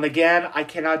 Again, I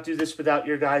cannot do this without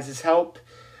your guys' help.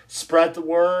 Spread the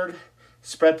word.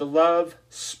 Spread the love,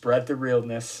 spread the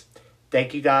realness.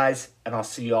 Thank you guys, and I'll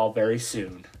see you all very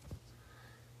soon.